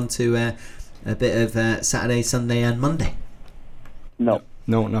move on to a bit of Saturday, Sunday and Monday? No,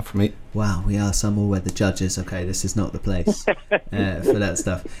 not for me. Wow, we are some all-weather judges. Okay, this is not the place for that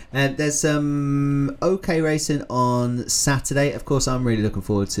stuff. There's some okay racing on Saturday. Of course, I'm really looking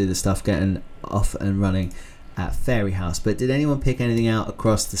forward to the stuff getting off and running at Fairyhouse. But did anyone pick anything out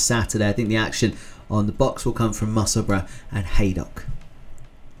across the Saturday? I think the action on the box will come from Musselburgh and Haydock.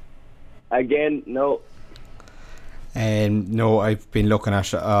 Again, no. No, I've been looking at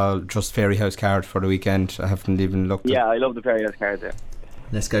just Fairyhouse card for the weekend. I haven't even looked. Yeah, I love the Fairyhouse card there.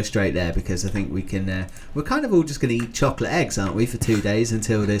 let's go straight there, because I think we can. We're kind of all just going to eat chocolate eggs, aren't we, for 2 days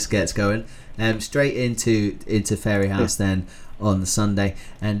until this gets going. Straight into Fairyhouse then on the Sunday,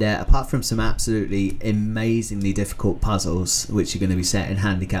 and apart from some absolutely amazingly difficult puzzles which are going to be set in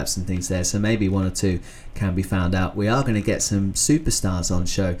handicaps and things there, so maybe 1 or 2 can be found out, we are going to get some superstars on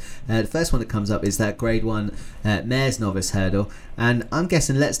show. The first one that comes up is that grade 1 Mares Novice Hurdle, and I'm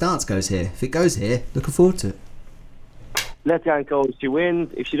guessing Let's Dance goes here. If it goes here, looking forward to it. Let's Dance goes, she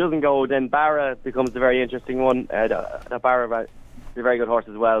wins. If she doesn't go, then Barra becomes a very interesting one. Barra is a very good horse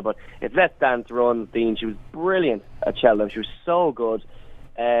as well, but if Let's Dance runs, Dean, she was brilliant at Cheltenham. She was so good.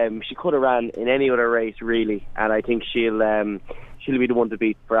 She could have ran in any other race, really, and I think she'll be the one to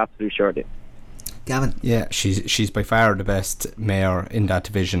beat for absolute surety. Gavin? Yeah, she's by far the best mare in that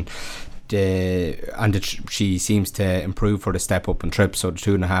division. She seems to improve for the step up and trip, so the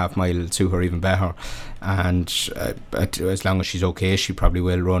 2.5 mile will suit her even better, and as long as she's okay, she probably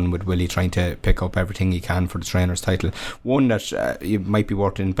will run with Willie, trying to pick up everything he can for the trainer's title. One that you might be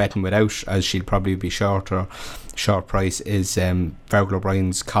worth in betting without, as she'll probably be short price, is Fergal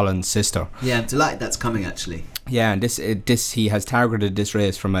O'Brien's Colin's sister. Yeah, I'm delighted that's coming, actually. Yeah, and this he has targeted this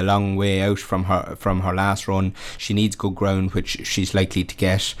race from a long way out from her last run. She needs good ground, which she's likely to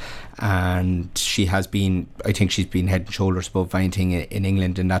get, and I think she's been head and shoulders above anything in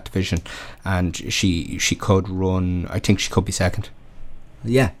England in that division, and she could run. I think she could be second.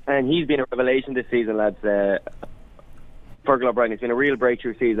 Yeah, and he's been a revelation this season, lads. Fergal O'Brien, it's been a real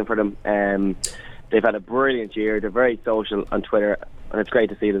breakthrough season for them. They've had a brilliant year. They're very social on Twitter, and it's great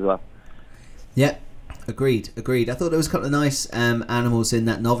to see it as well. Yeah. Agreed. I thought there was a couple of nice animals in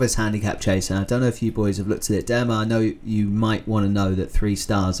that novice handicap chase, and I don't know if you boys have looked at it. Derma, I know you might want to know that 3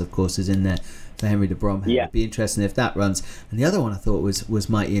 Stars, of course, is in there for Henry de Bromhead. Yeah. It'd be interesting if that runs. And the other one I thought was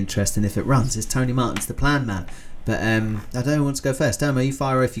mighty interesting if it runs is Tony Martin's The Plan Man. But I don't know who wants to go first. Derma, you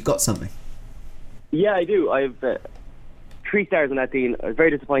fire if you've got something. Yeah, I do. I've 3 Stars on that, Dean. I was very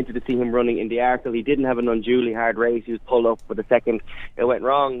disappointed to see him running in the Arkle. He didn't have an unduly hard race. He was pulled up with a second. It went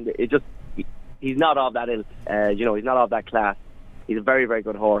wrong. He's not of that ilk, he's not of that class. He's a very, very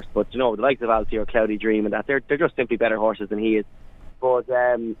good horse, but the likes of Altior, Cloudy Dream and that, they're just simply better horses than he is. But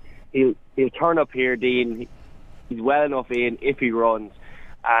he'll turn up here, Dean. He's well enough in if he runs,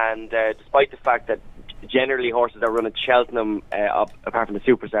 and despite the fact that generally horses that run at Cheltenham, apart from the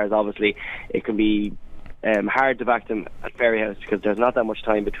superstars obviously, it can be hard to back them at Fairyhouse because there's not that much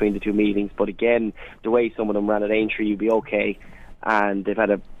time between the 2 meetings. But again, the way some of them ran at Aintree, you'd be okay, and they've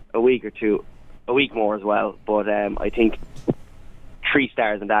had a week or two, a week more as well, but I think 3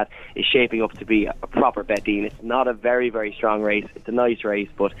 Stars and that is shaping up to be a proper bet, Dean. It's not a very, very strong race. It's a nice race,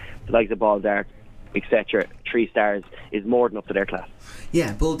 but the likes of Ball Dark, etc., 3 Stars is more than up to their class.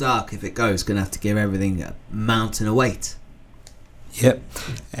 Yeah, Bull Dark, if it goes, going to have to give everything a mountain of weight. Yep.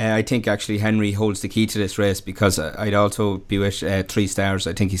 I think actually Henry holds the key to this race, because I'd also be with 3 Stars.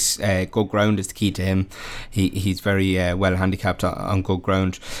 I think he's good ground is the key to him. He's very well handicapped on good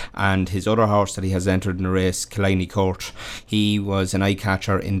ground, and his other horse that he has entered in the race, Killiney Court, he was an eye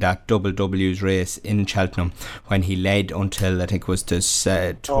catcher in that Double W's race in Cheltenham when he led until I think it was this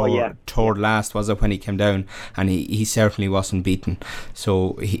third last, was it, when he came down, and he certainly wasn't beaten.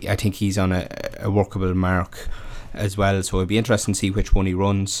 So I think he's on a workable mark as well, so it'd be interesting to see which one he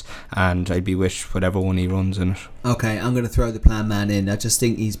runs, and I'd be with whatever one he runs in it. Okay, I'm going to throw the Plan Man in. I just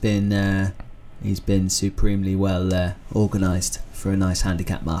think he's been supremely well organised for a nice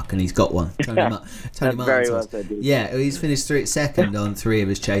handicap mark, and he's got one. Tony Martin. Very well said, dude. Yeah, he's finished second on 3 of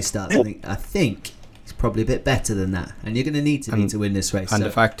his chase starts. I think he's probably a bit better than that, and you're going to need to win this race. And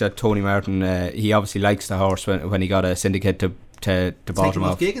the fact that Tony Martin, he obviously likes the horse when he got a syndicate to bottom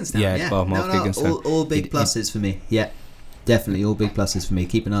off Gigginstown. Yeah, bottom off Gigginstown. All big pluses for me. Yeah, definitely all big pluses for me.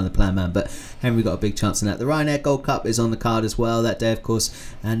 Keep an eye on the Plan Man, but Henry got a big chance in that. The Ryanair Gold Cup is on the card as well that day, of course,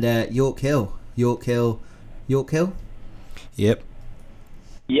 and York Hill. Yep.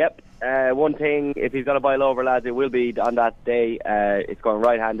 One thing, if he's got a bile over, lads, it will be on that day. It's going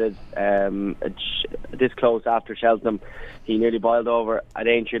right-handed, this close after Cheltenham. He nearly boiled over at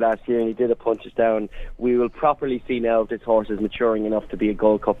Aintree last year, and he did a punches down. We will properly see now if this horse is maturing enough to be a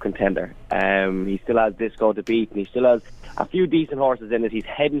Gold Cup contender. He still has Disco to beat, and he still has a few decent horses in it. He's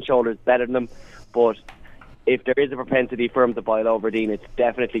head and shoulders better than them, but if there is a propensity for him to boil over, Dean, it's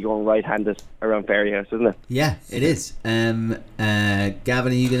definitely going right-handed around Fairyhouse, isn't it? Yeah, it is. Gavin, are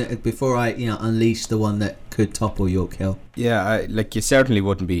you gonna, before I unleash the one that could topple York Hill? Yeah, you certainly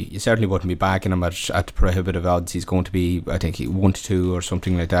wouldn't be backing him at the prohibitive odds. He's going to be, I think, 1-2 or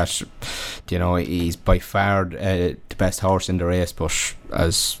something like that. He's by far the best horse in the race, but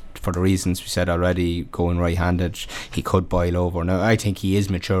as for the reasons we said already, going right-handed, he could boil over. Now I think he is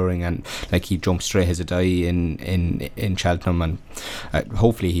maturing, and like he jumped straight as a die in Cheltenham, and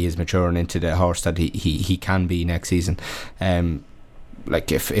hopefully he is maturing into the horse that he can be next season.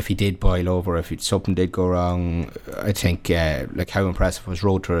 Like if he did boil over, if something did go wrong, I think like how impressive was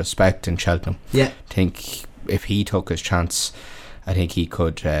Road to Respect in Cheltenham. Yeah, I think if he took his chance, I think he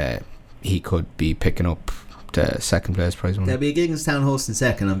could be picking up the second place prize money. There'll be a Gigginstown horse in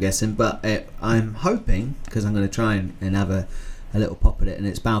second, I'm guessing, but I'm hoping, because I'm going to try and have a little pop at it, and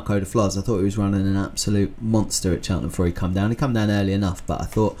it's Balco de Floz. I thought he was running an absolute monster at Cheltenham before he come down. He come down early enough, but I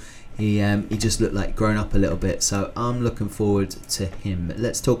thought he just looked like grown up a little bit, so I'm looking forward to him.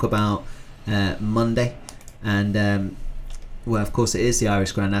 Let's talk about Monday, and well, of course it is the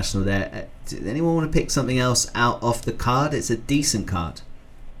Irish Grand National there. Does anyone want to pick something else out off the card? It's a decent card.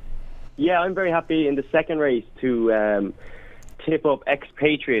 Yeah, I'm very happy in the second race to tip up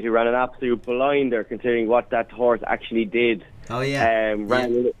Expatriate, who ran an absolute blinder considering what that horse actually did. Oh yeah.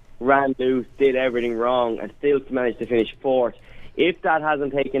 Ran loose, did everything wrong, and still managed to finish fourth. If that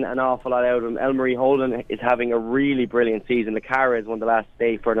hasn't taken an awful lot out of him, Elmarie Holden is having a really brilliant season. The Cara has won the last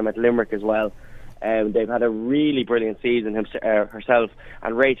day for them at Limerick as well. They've had a really brilliant season, herself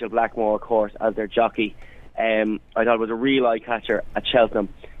and Rachel Blackmore, of course, as their jockey. I thought it was a real eye catcher at Cheltenham.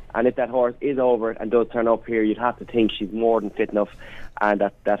 And if that horse is over and does turn up here, you'd have to think she's more than fit enough, and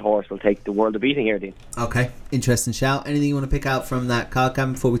that horse will take the world of beating here, Dean. Okay, interesting shout. Anything you want to pick out from that card,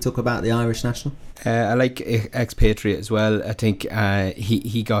 Cam, before we talk about the Irish National? I like Expatriate as well. I think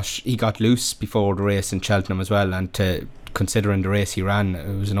he got loose before the race in Cheltenham as well, and considering the race he ran,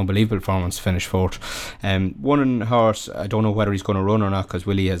 it was an unbelievable performance to finish fourth. One horse, I don't know whether he's going to run or not, because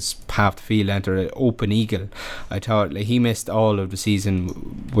Willie has half the field entered, Open Eagle. I thought he missed all of the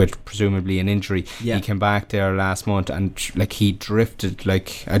season with presumably an injury. Yeah. He came back there last month, and he drifted.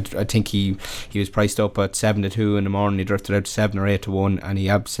 I think he was priced up at 7-2 in the morning. He drifted out to 7 or 8-1, and he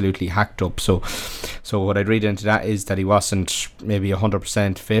absolutely hacked up. So what I'd read into that is that he wasn't maybe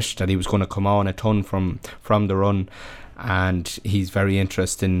 100% fit, that he was going to come on a ton from the run. And he's very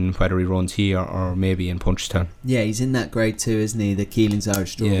interested in whether he runs here or maybe in Punchestown. Yeah, he's in that grade 2, isn't he? The Keeling's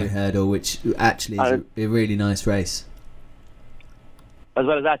Irish Strawberry Hurdle, which actually is a really nice race. As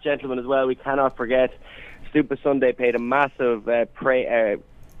well as that, gentlemen, as well, we cannot forget Super Sunday paid a massive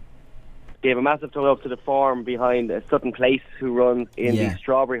gave a massive thumb up to the form behind Sutton Place, who runs in the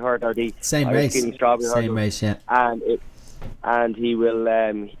Strawberry Hurdle, the same Irish race, Strawberry same Hurdle. race, yeah. And he will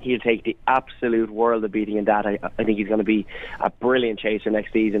he'll take the absolute world of beating in that. I think he's going to be a brilliant chaser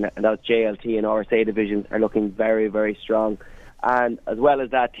next season, and those JLT and RSA divisions are looking very, very strong. And as well as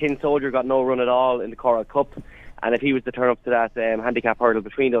that, Tin Soldier got no run at all in the Coral Cup, and if he was to turn up to that handicap hurdle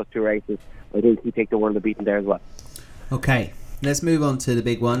between those two races, I think he'd take the world of beating there as well. Okay, let's move on to the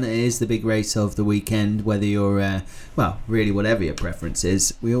big one. It is the big race of the weekend, whether you're really whatever your preference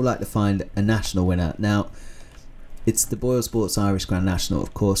is. We all like to find a national winner. Now, it's the Boyle Sports Irish Grand National,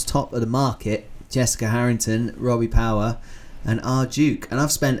 of course. Top of the market, Jessica Harrington, Robbie Power and R Duke. And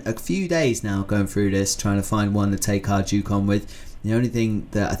I've spent a few days now going through this, trying to find one to take R Duke on with. The only thing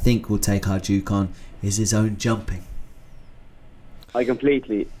that I think will take R Duke on is his own jumping. I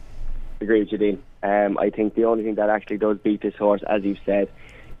completely agree with you, Dean. I think the only thing that actually does beat this horse, as you've said,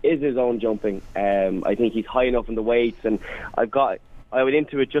 is his own jumping. I think he's high enough in the weights, and I went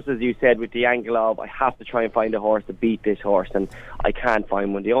into it just as you said, with the angle of I have to try and find a horse to beat this horse, and I can't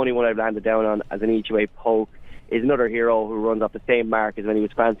find one. The only one I've landed down on as an each way poke is another hero who runs off the same mark as when he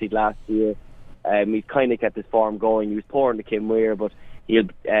was fancied last year. He's kind of kept his form going. He was poor in the Kim Weir, but he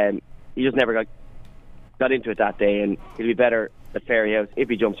just never got into it that day, and he'll be better at Fairyhouse if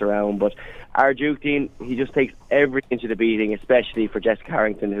he jumps around. But our Duke, Dean, he just takes every inch of the beating, especially for Jessica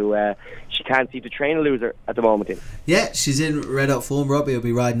Harrington, who she can't seem to train a loser at the moment. Yeah, she's in red hot form. Robbie will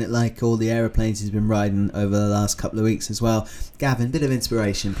be riding it like all the aeroplanes he's been riding over the last couple of weeks as well. Gavin, bit of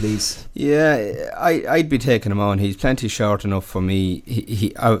inspiration, please. Yeah, I'd be taking him on. He's plenty short enough for me.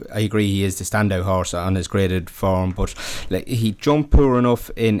 I agree he is the standout horse on his graded form, but he jumped poor enough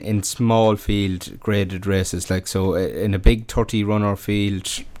in small field graded races. So in a big 30 runner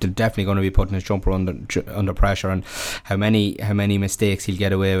field, they're definitely going to be putting his jumper under pressure, and how many mistakes he'll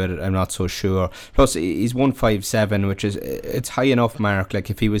get away with it, I'm not so sure. Plus he's 157, which is it's high enough mark.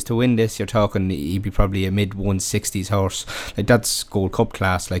 If he was to win this, you're talking he'd be probably a mid 160s horse. That's Gold Cup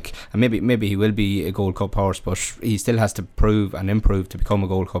class. And maybe he will be a Gold Cup horse, but he still has to prove and improve to become a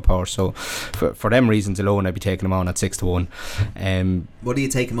Gold Cup horse. So for them reasons alone, I'd be taking him on at 6-1. What do you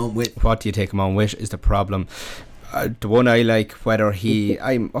take him on with? What do you take him on with is the problem. The one I like,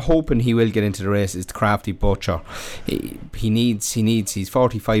 I'm hoping he will get into the race, is the Crafty Butcher. He's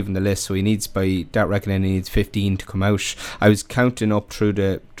 45 in the list, so he needs, by that reckoning, he needs 15 to come out. I was counting up through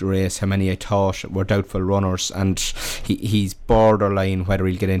the race how many I thought were doubtful runners, and he's borderline whether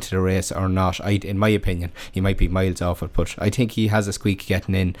he'll get into the race or not. In my opinion, he might be miles off it, but I think he has a squeak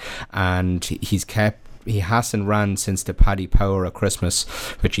getting in, and he hasn't ran since the Paddy Power at Christmas,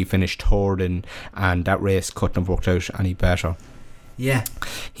 which he finished third in, and that race couldn't have worked out any better. Yeah,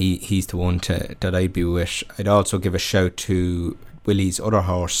 he's the one that I'd be with. I'd also give a shout to Willie's other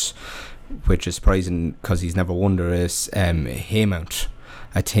horse, which is surprising because he's never won the race, Haymount.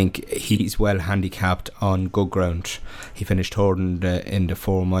 I think he's well handicapped on good ground. He finished third in the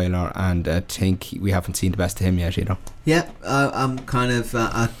 4 miler, and I think we haven't seen the best of him yet either. Yeah, I'm kind of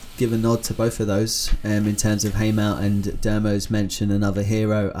I give a nod to both of those in terms of Haymount and Dermo's mention another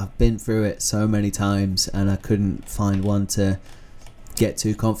hero. I've been through it so many times and I couldn't find one to get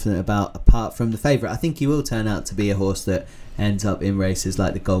too confident about apart from the favourite. I think he will turn out to be a horse that ends up in races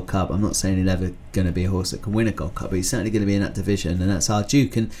like the Gold Cup. I'm not saying he's ever going to be a horse that can win a Gold Cup, but he's certainly going to be in that division, and that's our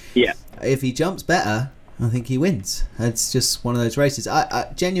Duke. And yeah, if he jumps better, I think he wins. It's just one of those races.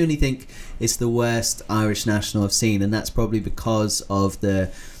 I genuinely think it's the worst Irish National I've seen, and that's probably because of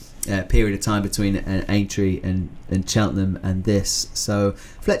the period of time between Aintree and Cheltenham and this. So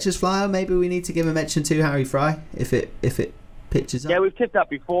Fletcher's Flyer, maybe we need to give a mention to Harry Fry if it pitches up. Yeah, we've tipped that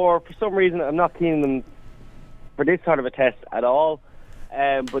before. For some reason, I'm not keen on them for this sort of a test at all.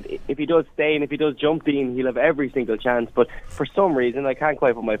 But if he does stay and if he does jump Dean, he'll have every single chance. But for some reason, I can't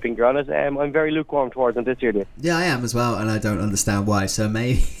quite put my finger on it. I'm very lukewarm towards him this year, Dean. Yeah, I am as well, and I don't understand why. So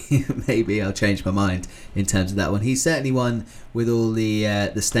maybe I'll change my mind in terms of that one. He's certainly one with all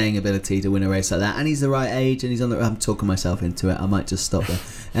the staying ability to win a race like that, and he's the right age, and he's on the. I'm talking myself into it. I might just stop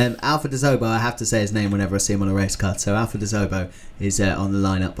there. Alpha de Zobo, I have to say his name whenever I see him on a race card. So Alpha de Zobo is on the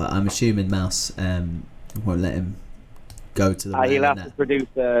lineup, but I'm assuming Mouse won't let him go to the he'll have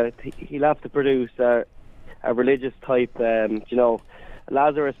to produce a religious type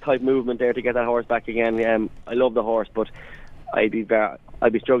Lazarus type movement there to get that horse back again. I love the horse, but I'd be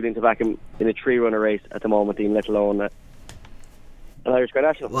struggling to back him in a 3-runner race at the moment, even let alone an Irish Grand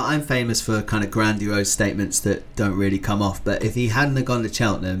National. Well, I'm famous for kind of grandiose statements that don't really come off, but if he hadn't have gone to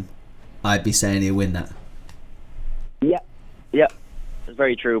Cheltenham, I'd be saying he'll win that. Yeah, it's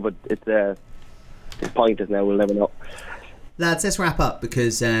very true, but it's his point is now we'll never know. Lads, let's wrap up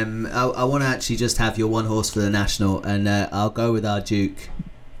because I want to actually just have your one horse for the National, and I'll go with our Duke.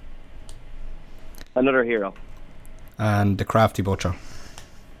 Another hero. And the Crafty Butcher.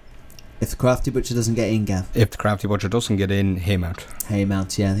 If the Crafty Butcher doesn't get in, Gav. If the Crafty Butcher doesn't get in, Haymount.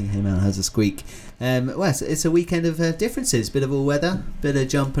 Haymount, yeah, I think Haymount has a squeak. Well, it's a weekend of differences. Bit of all weather, bit of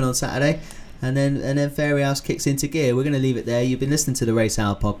jumping on Saturday. And then Fairy House kicks into gear. We're going to leave it there. You've been listening to the Race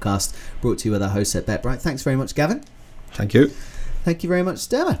Hour podcast, brought to you with our host at BetBright. Thanks very much, Gavin. Thank you. Thank you very much,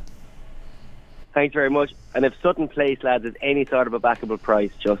 Dermot. Thanks very much. And if Sutton Place, lads, is any sort of a backable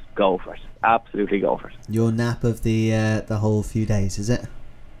price, just go for it. Absolutely go for it. Your nap of the whole few days, is it?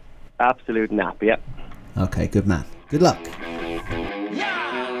 Absolute nap, yeah. Okay, good man. Good luck.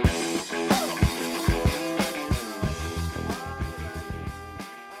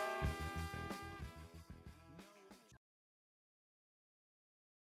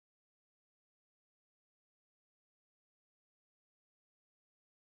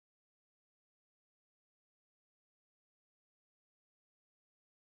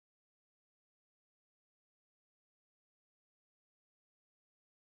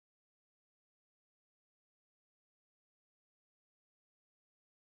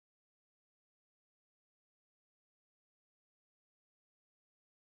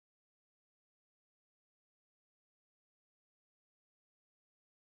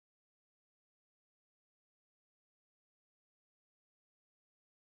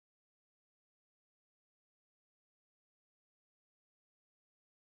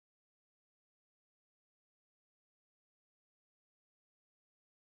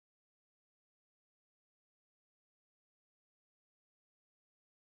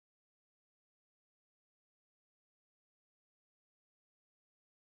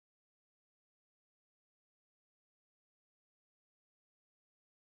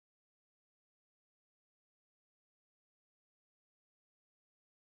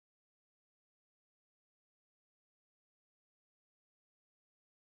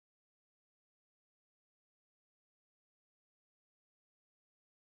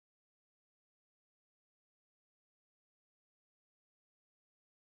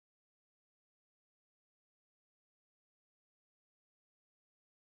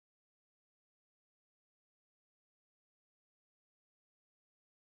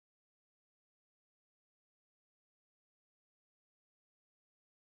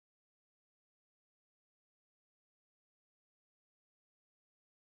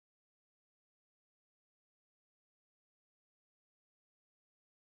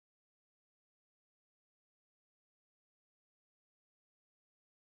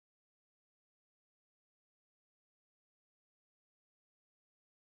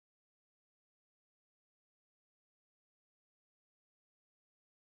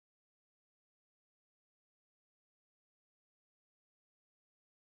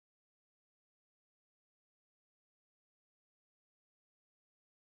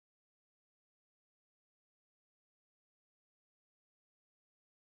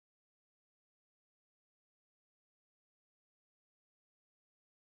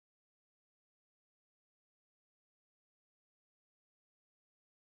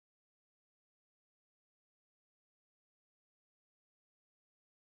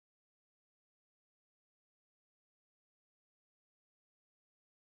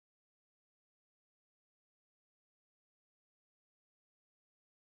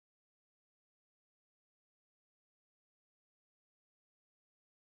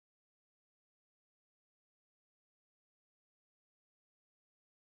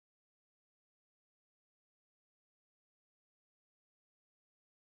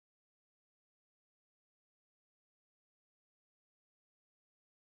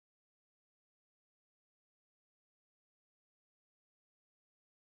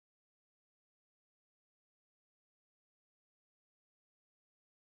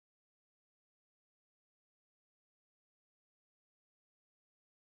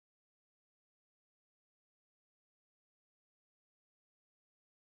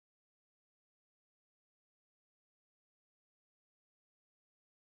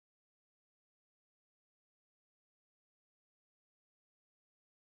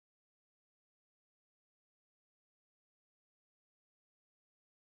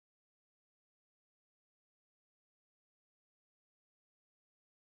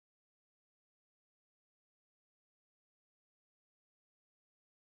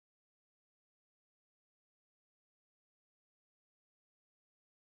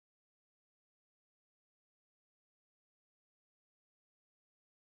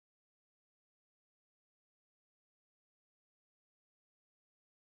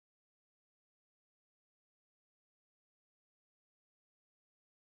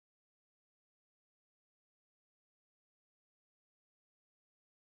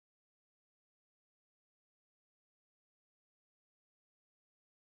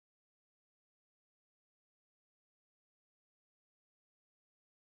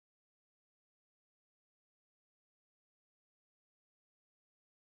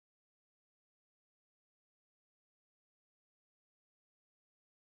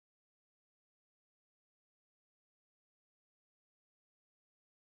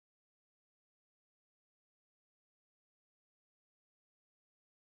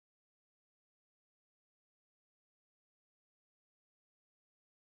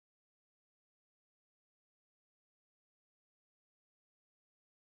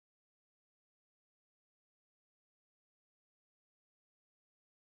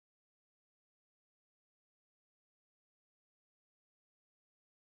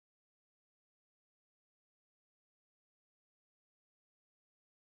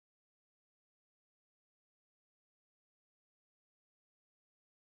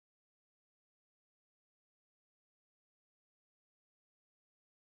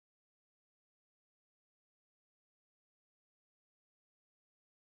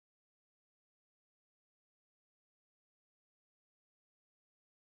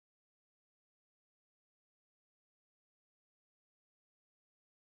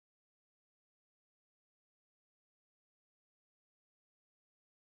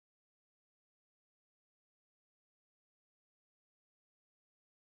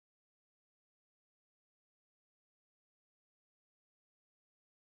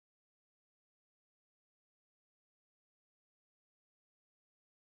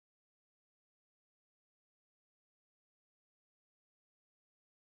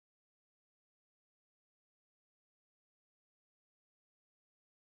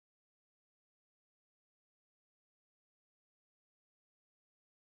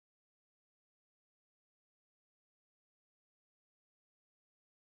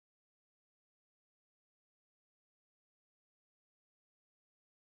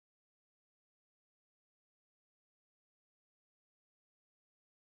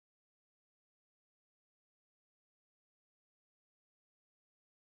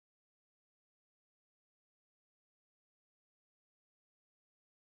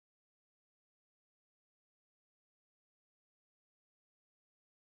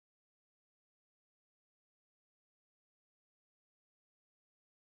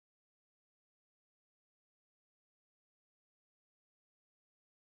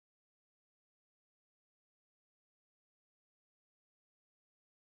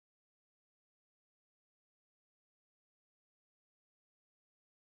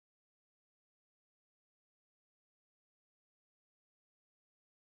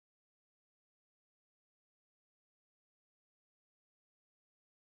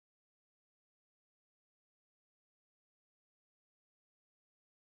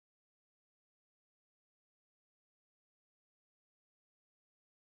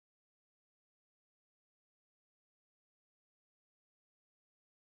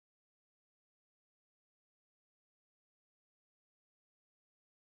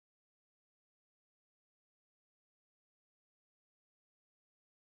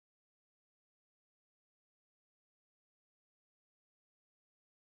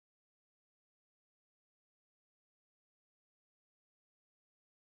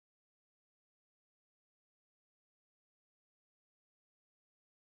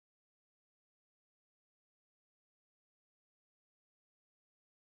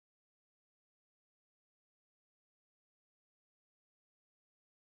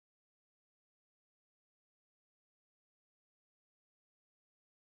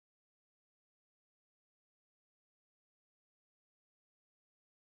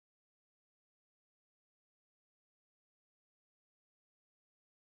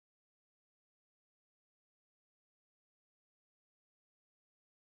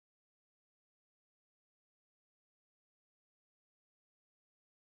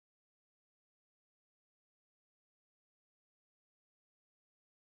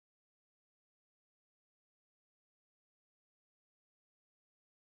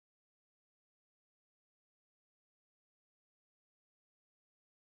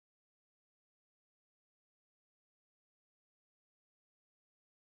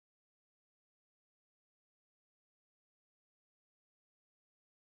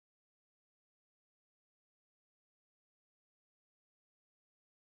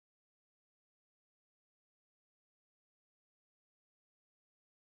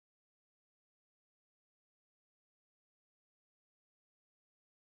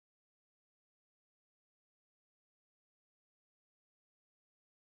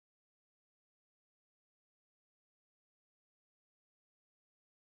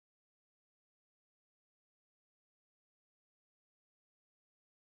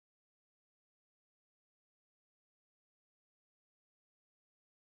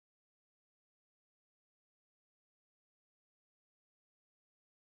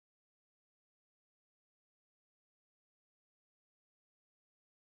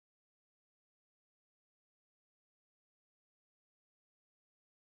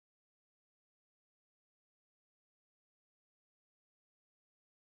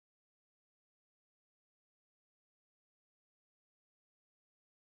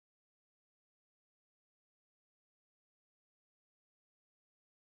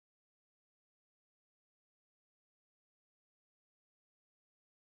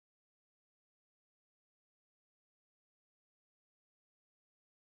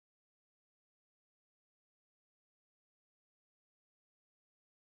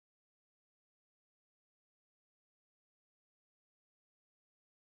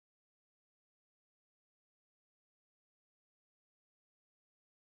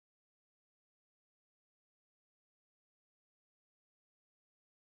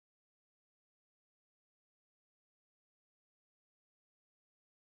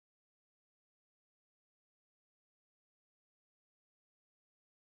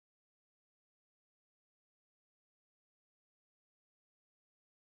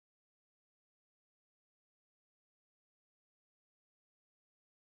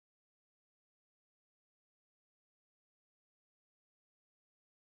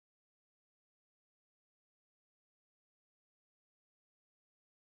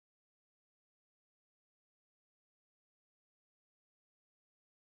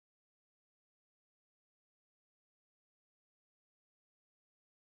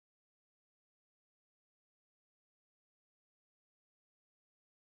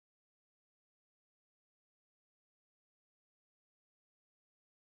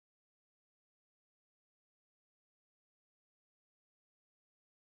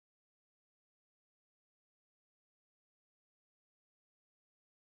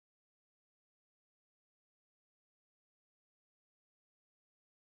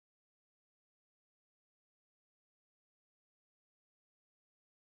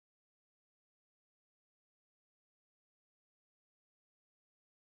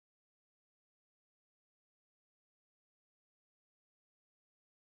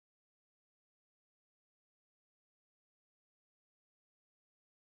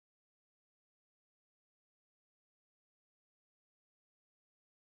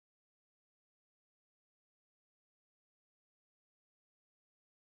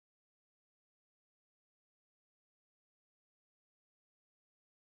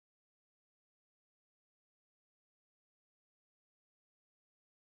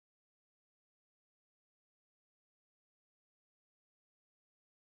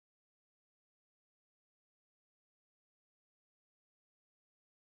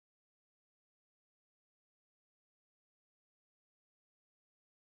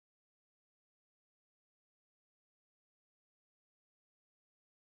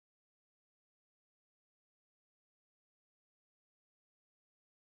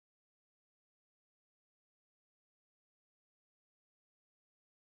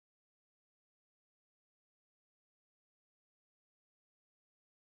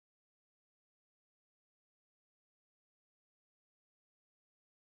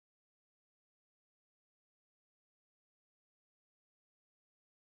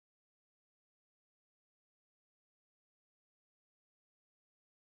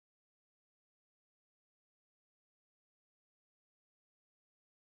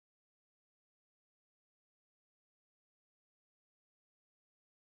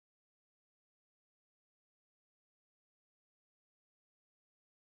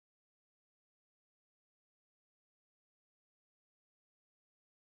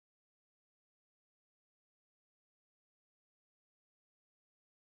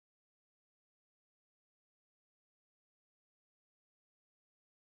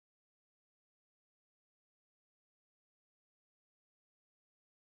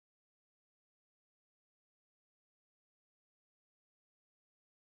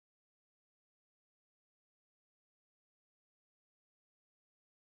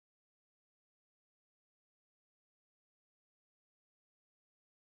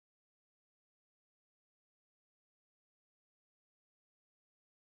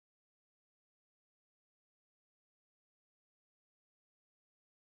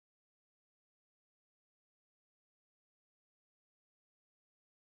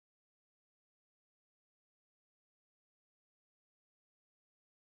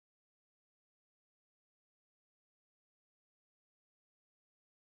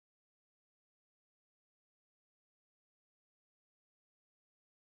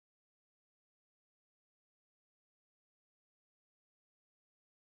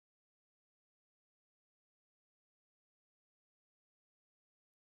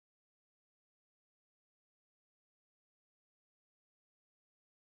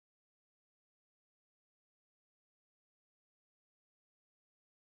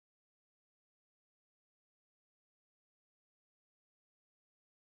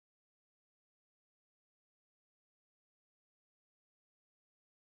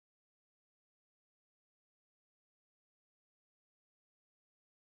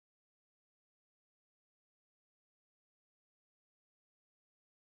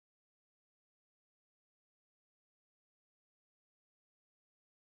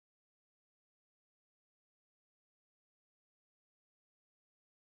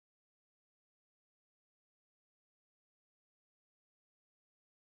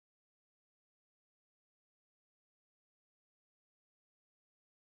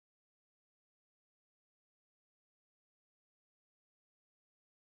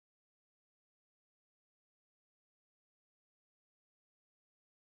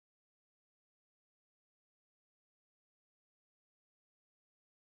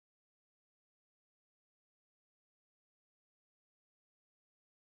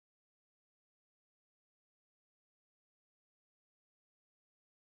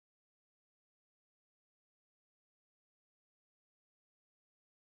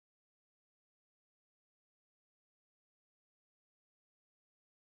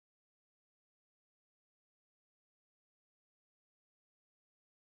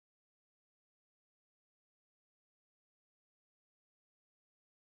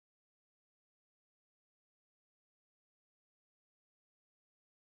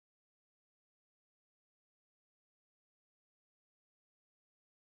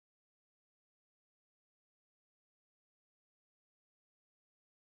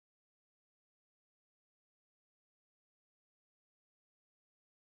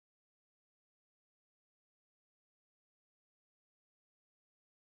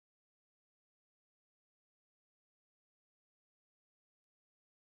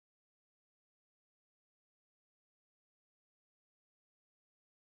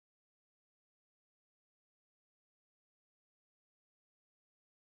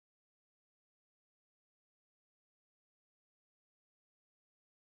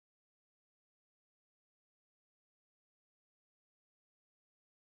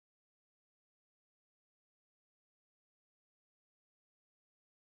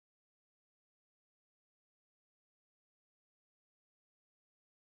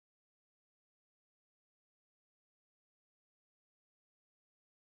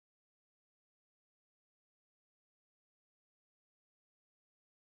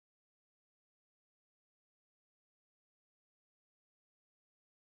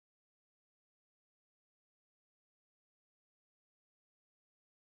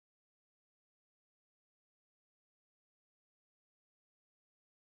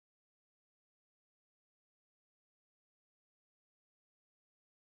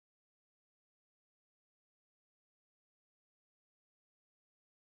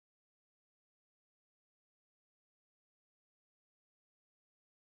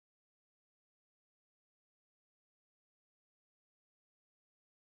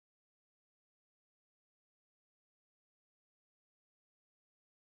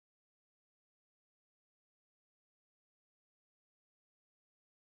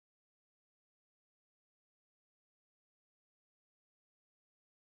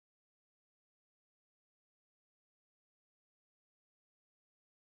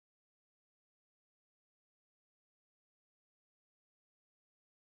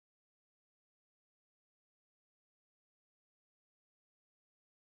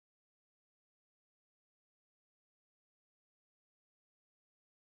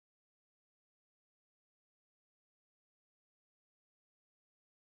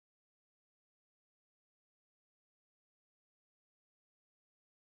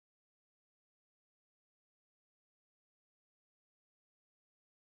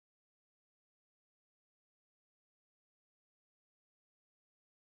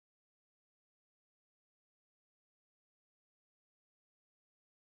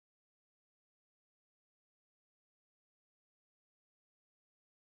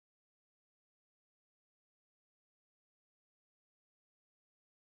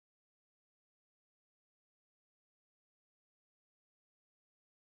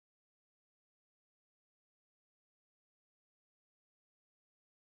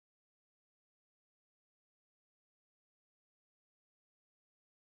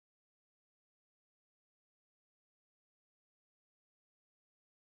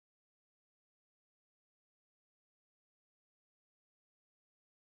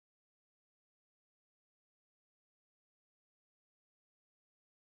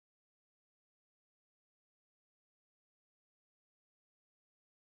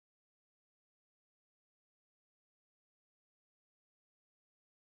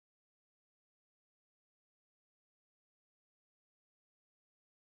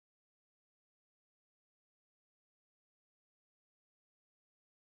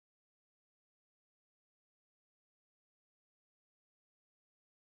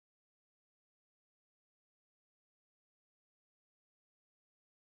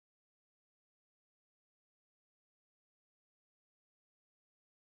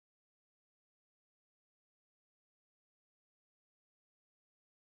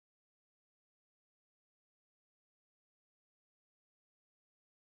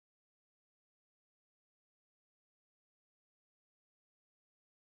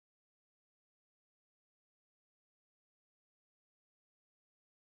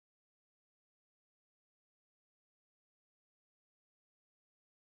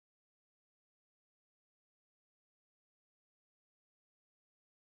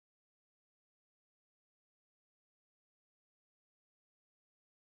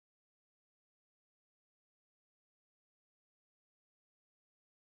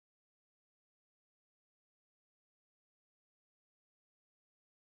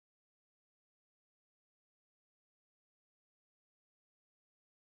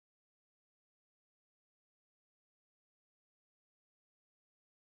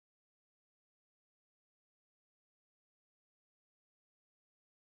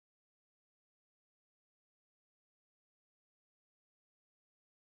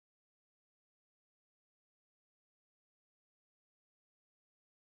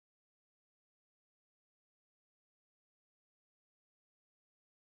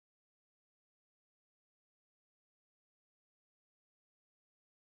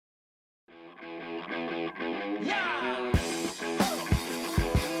 Yeah!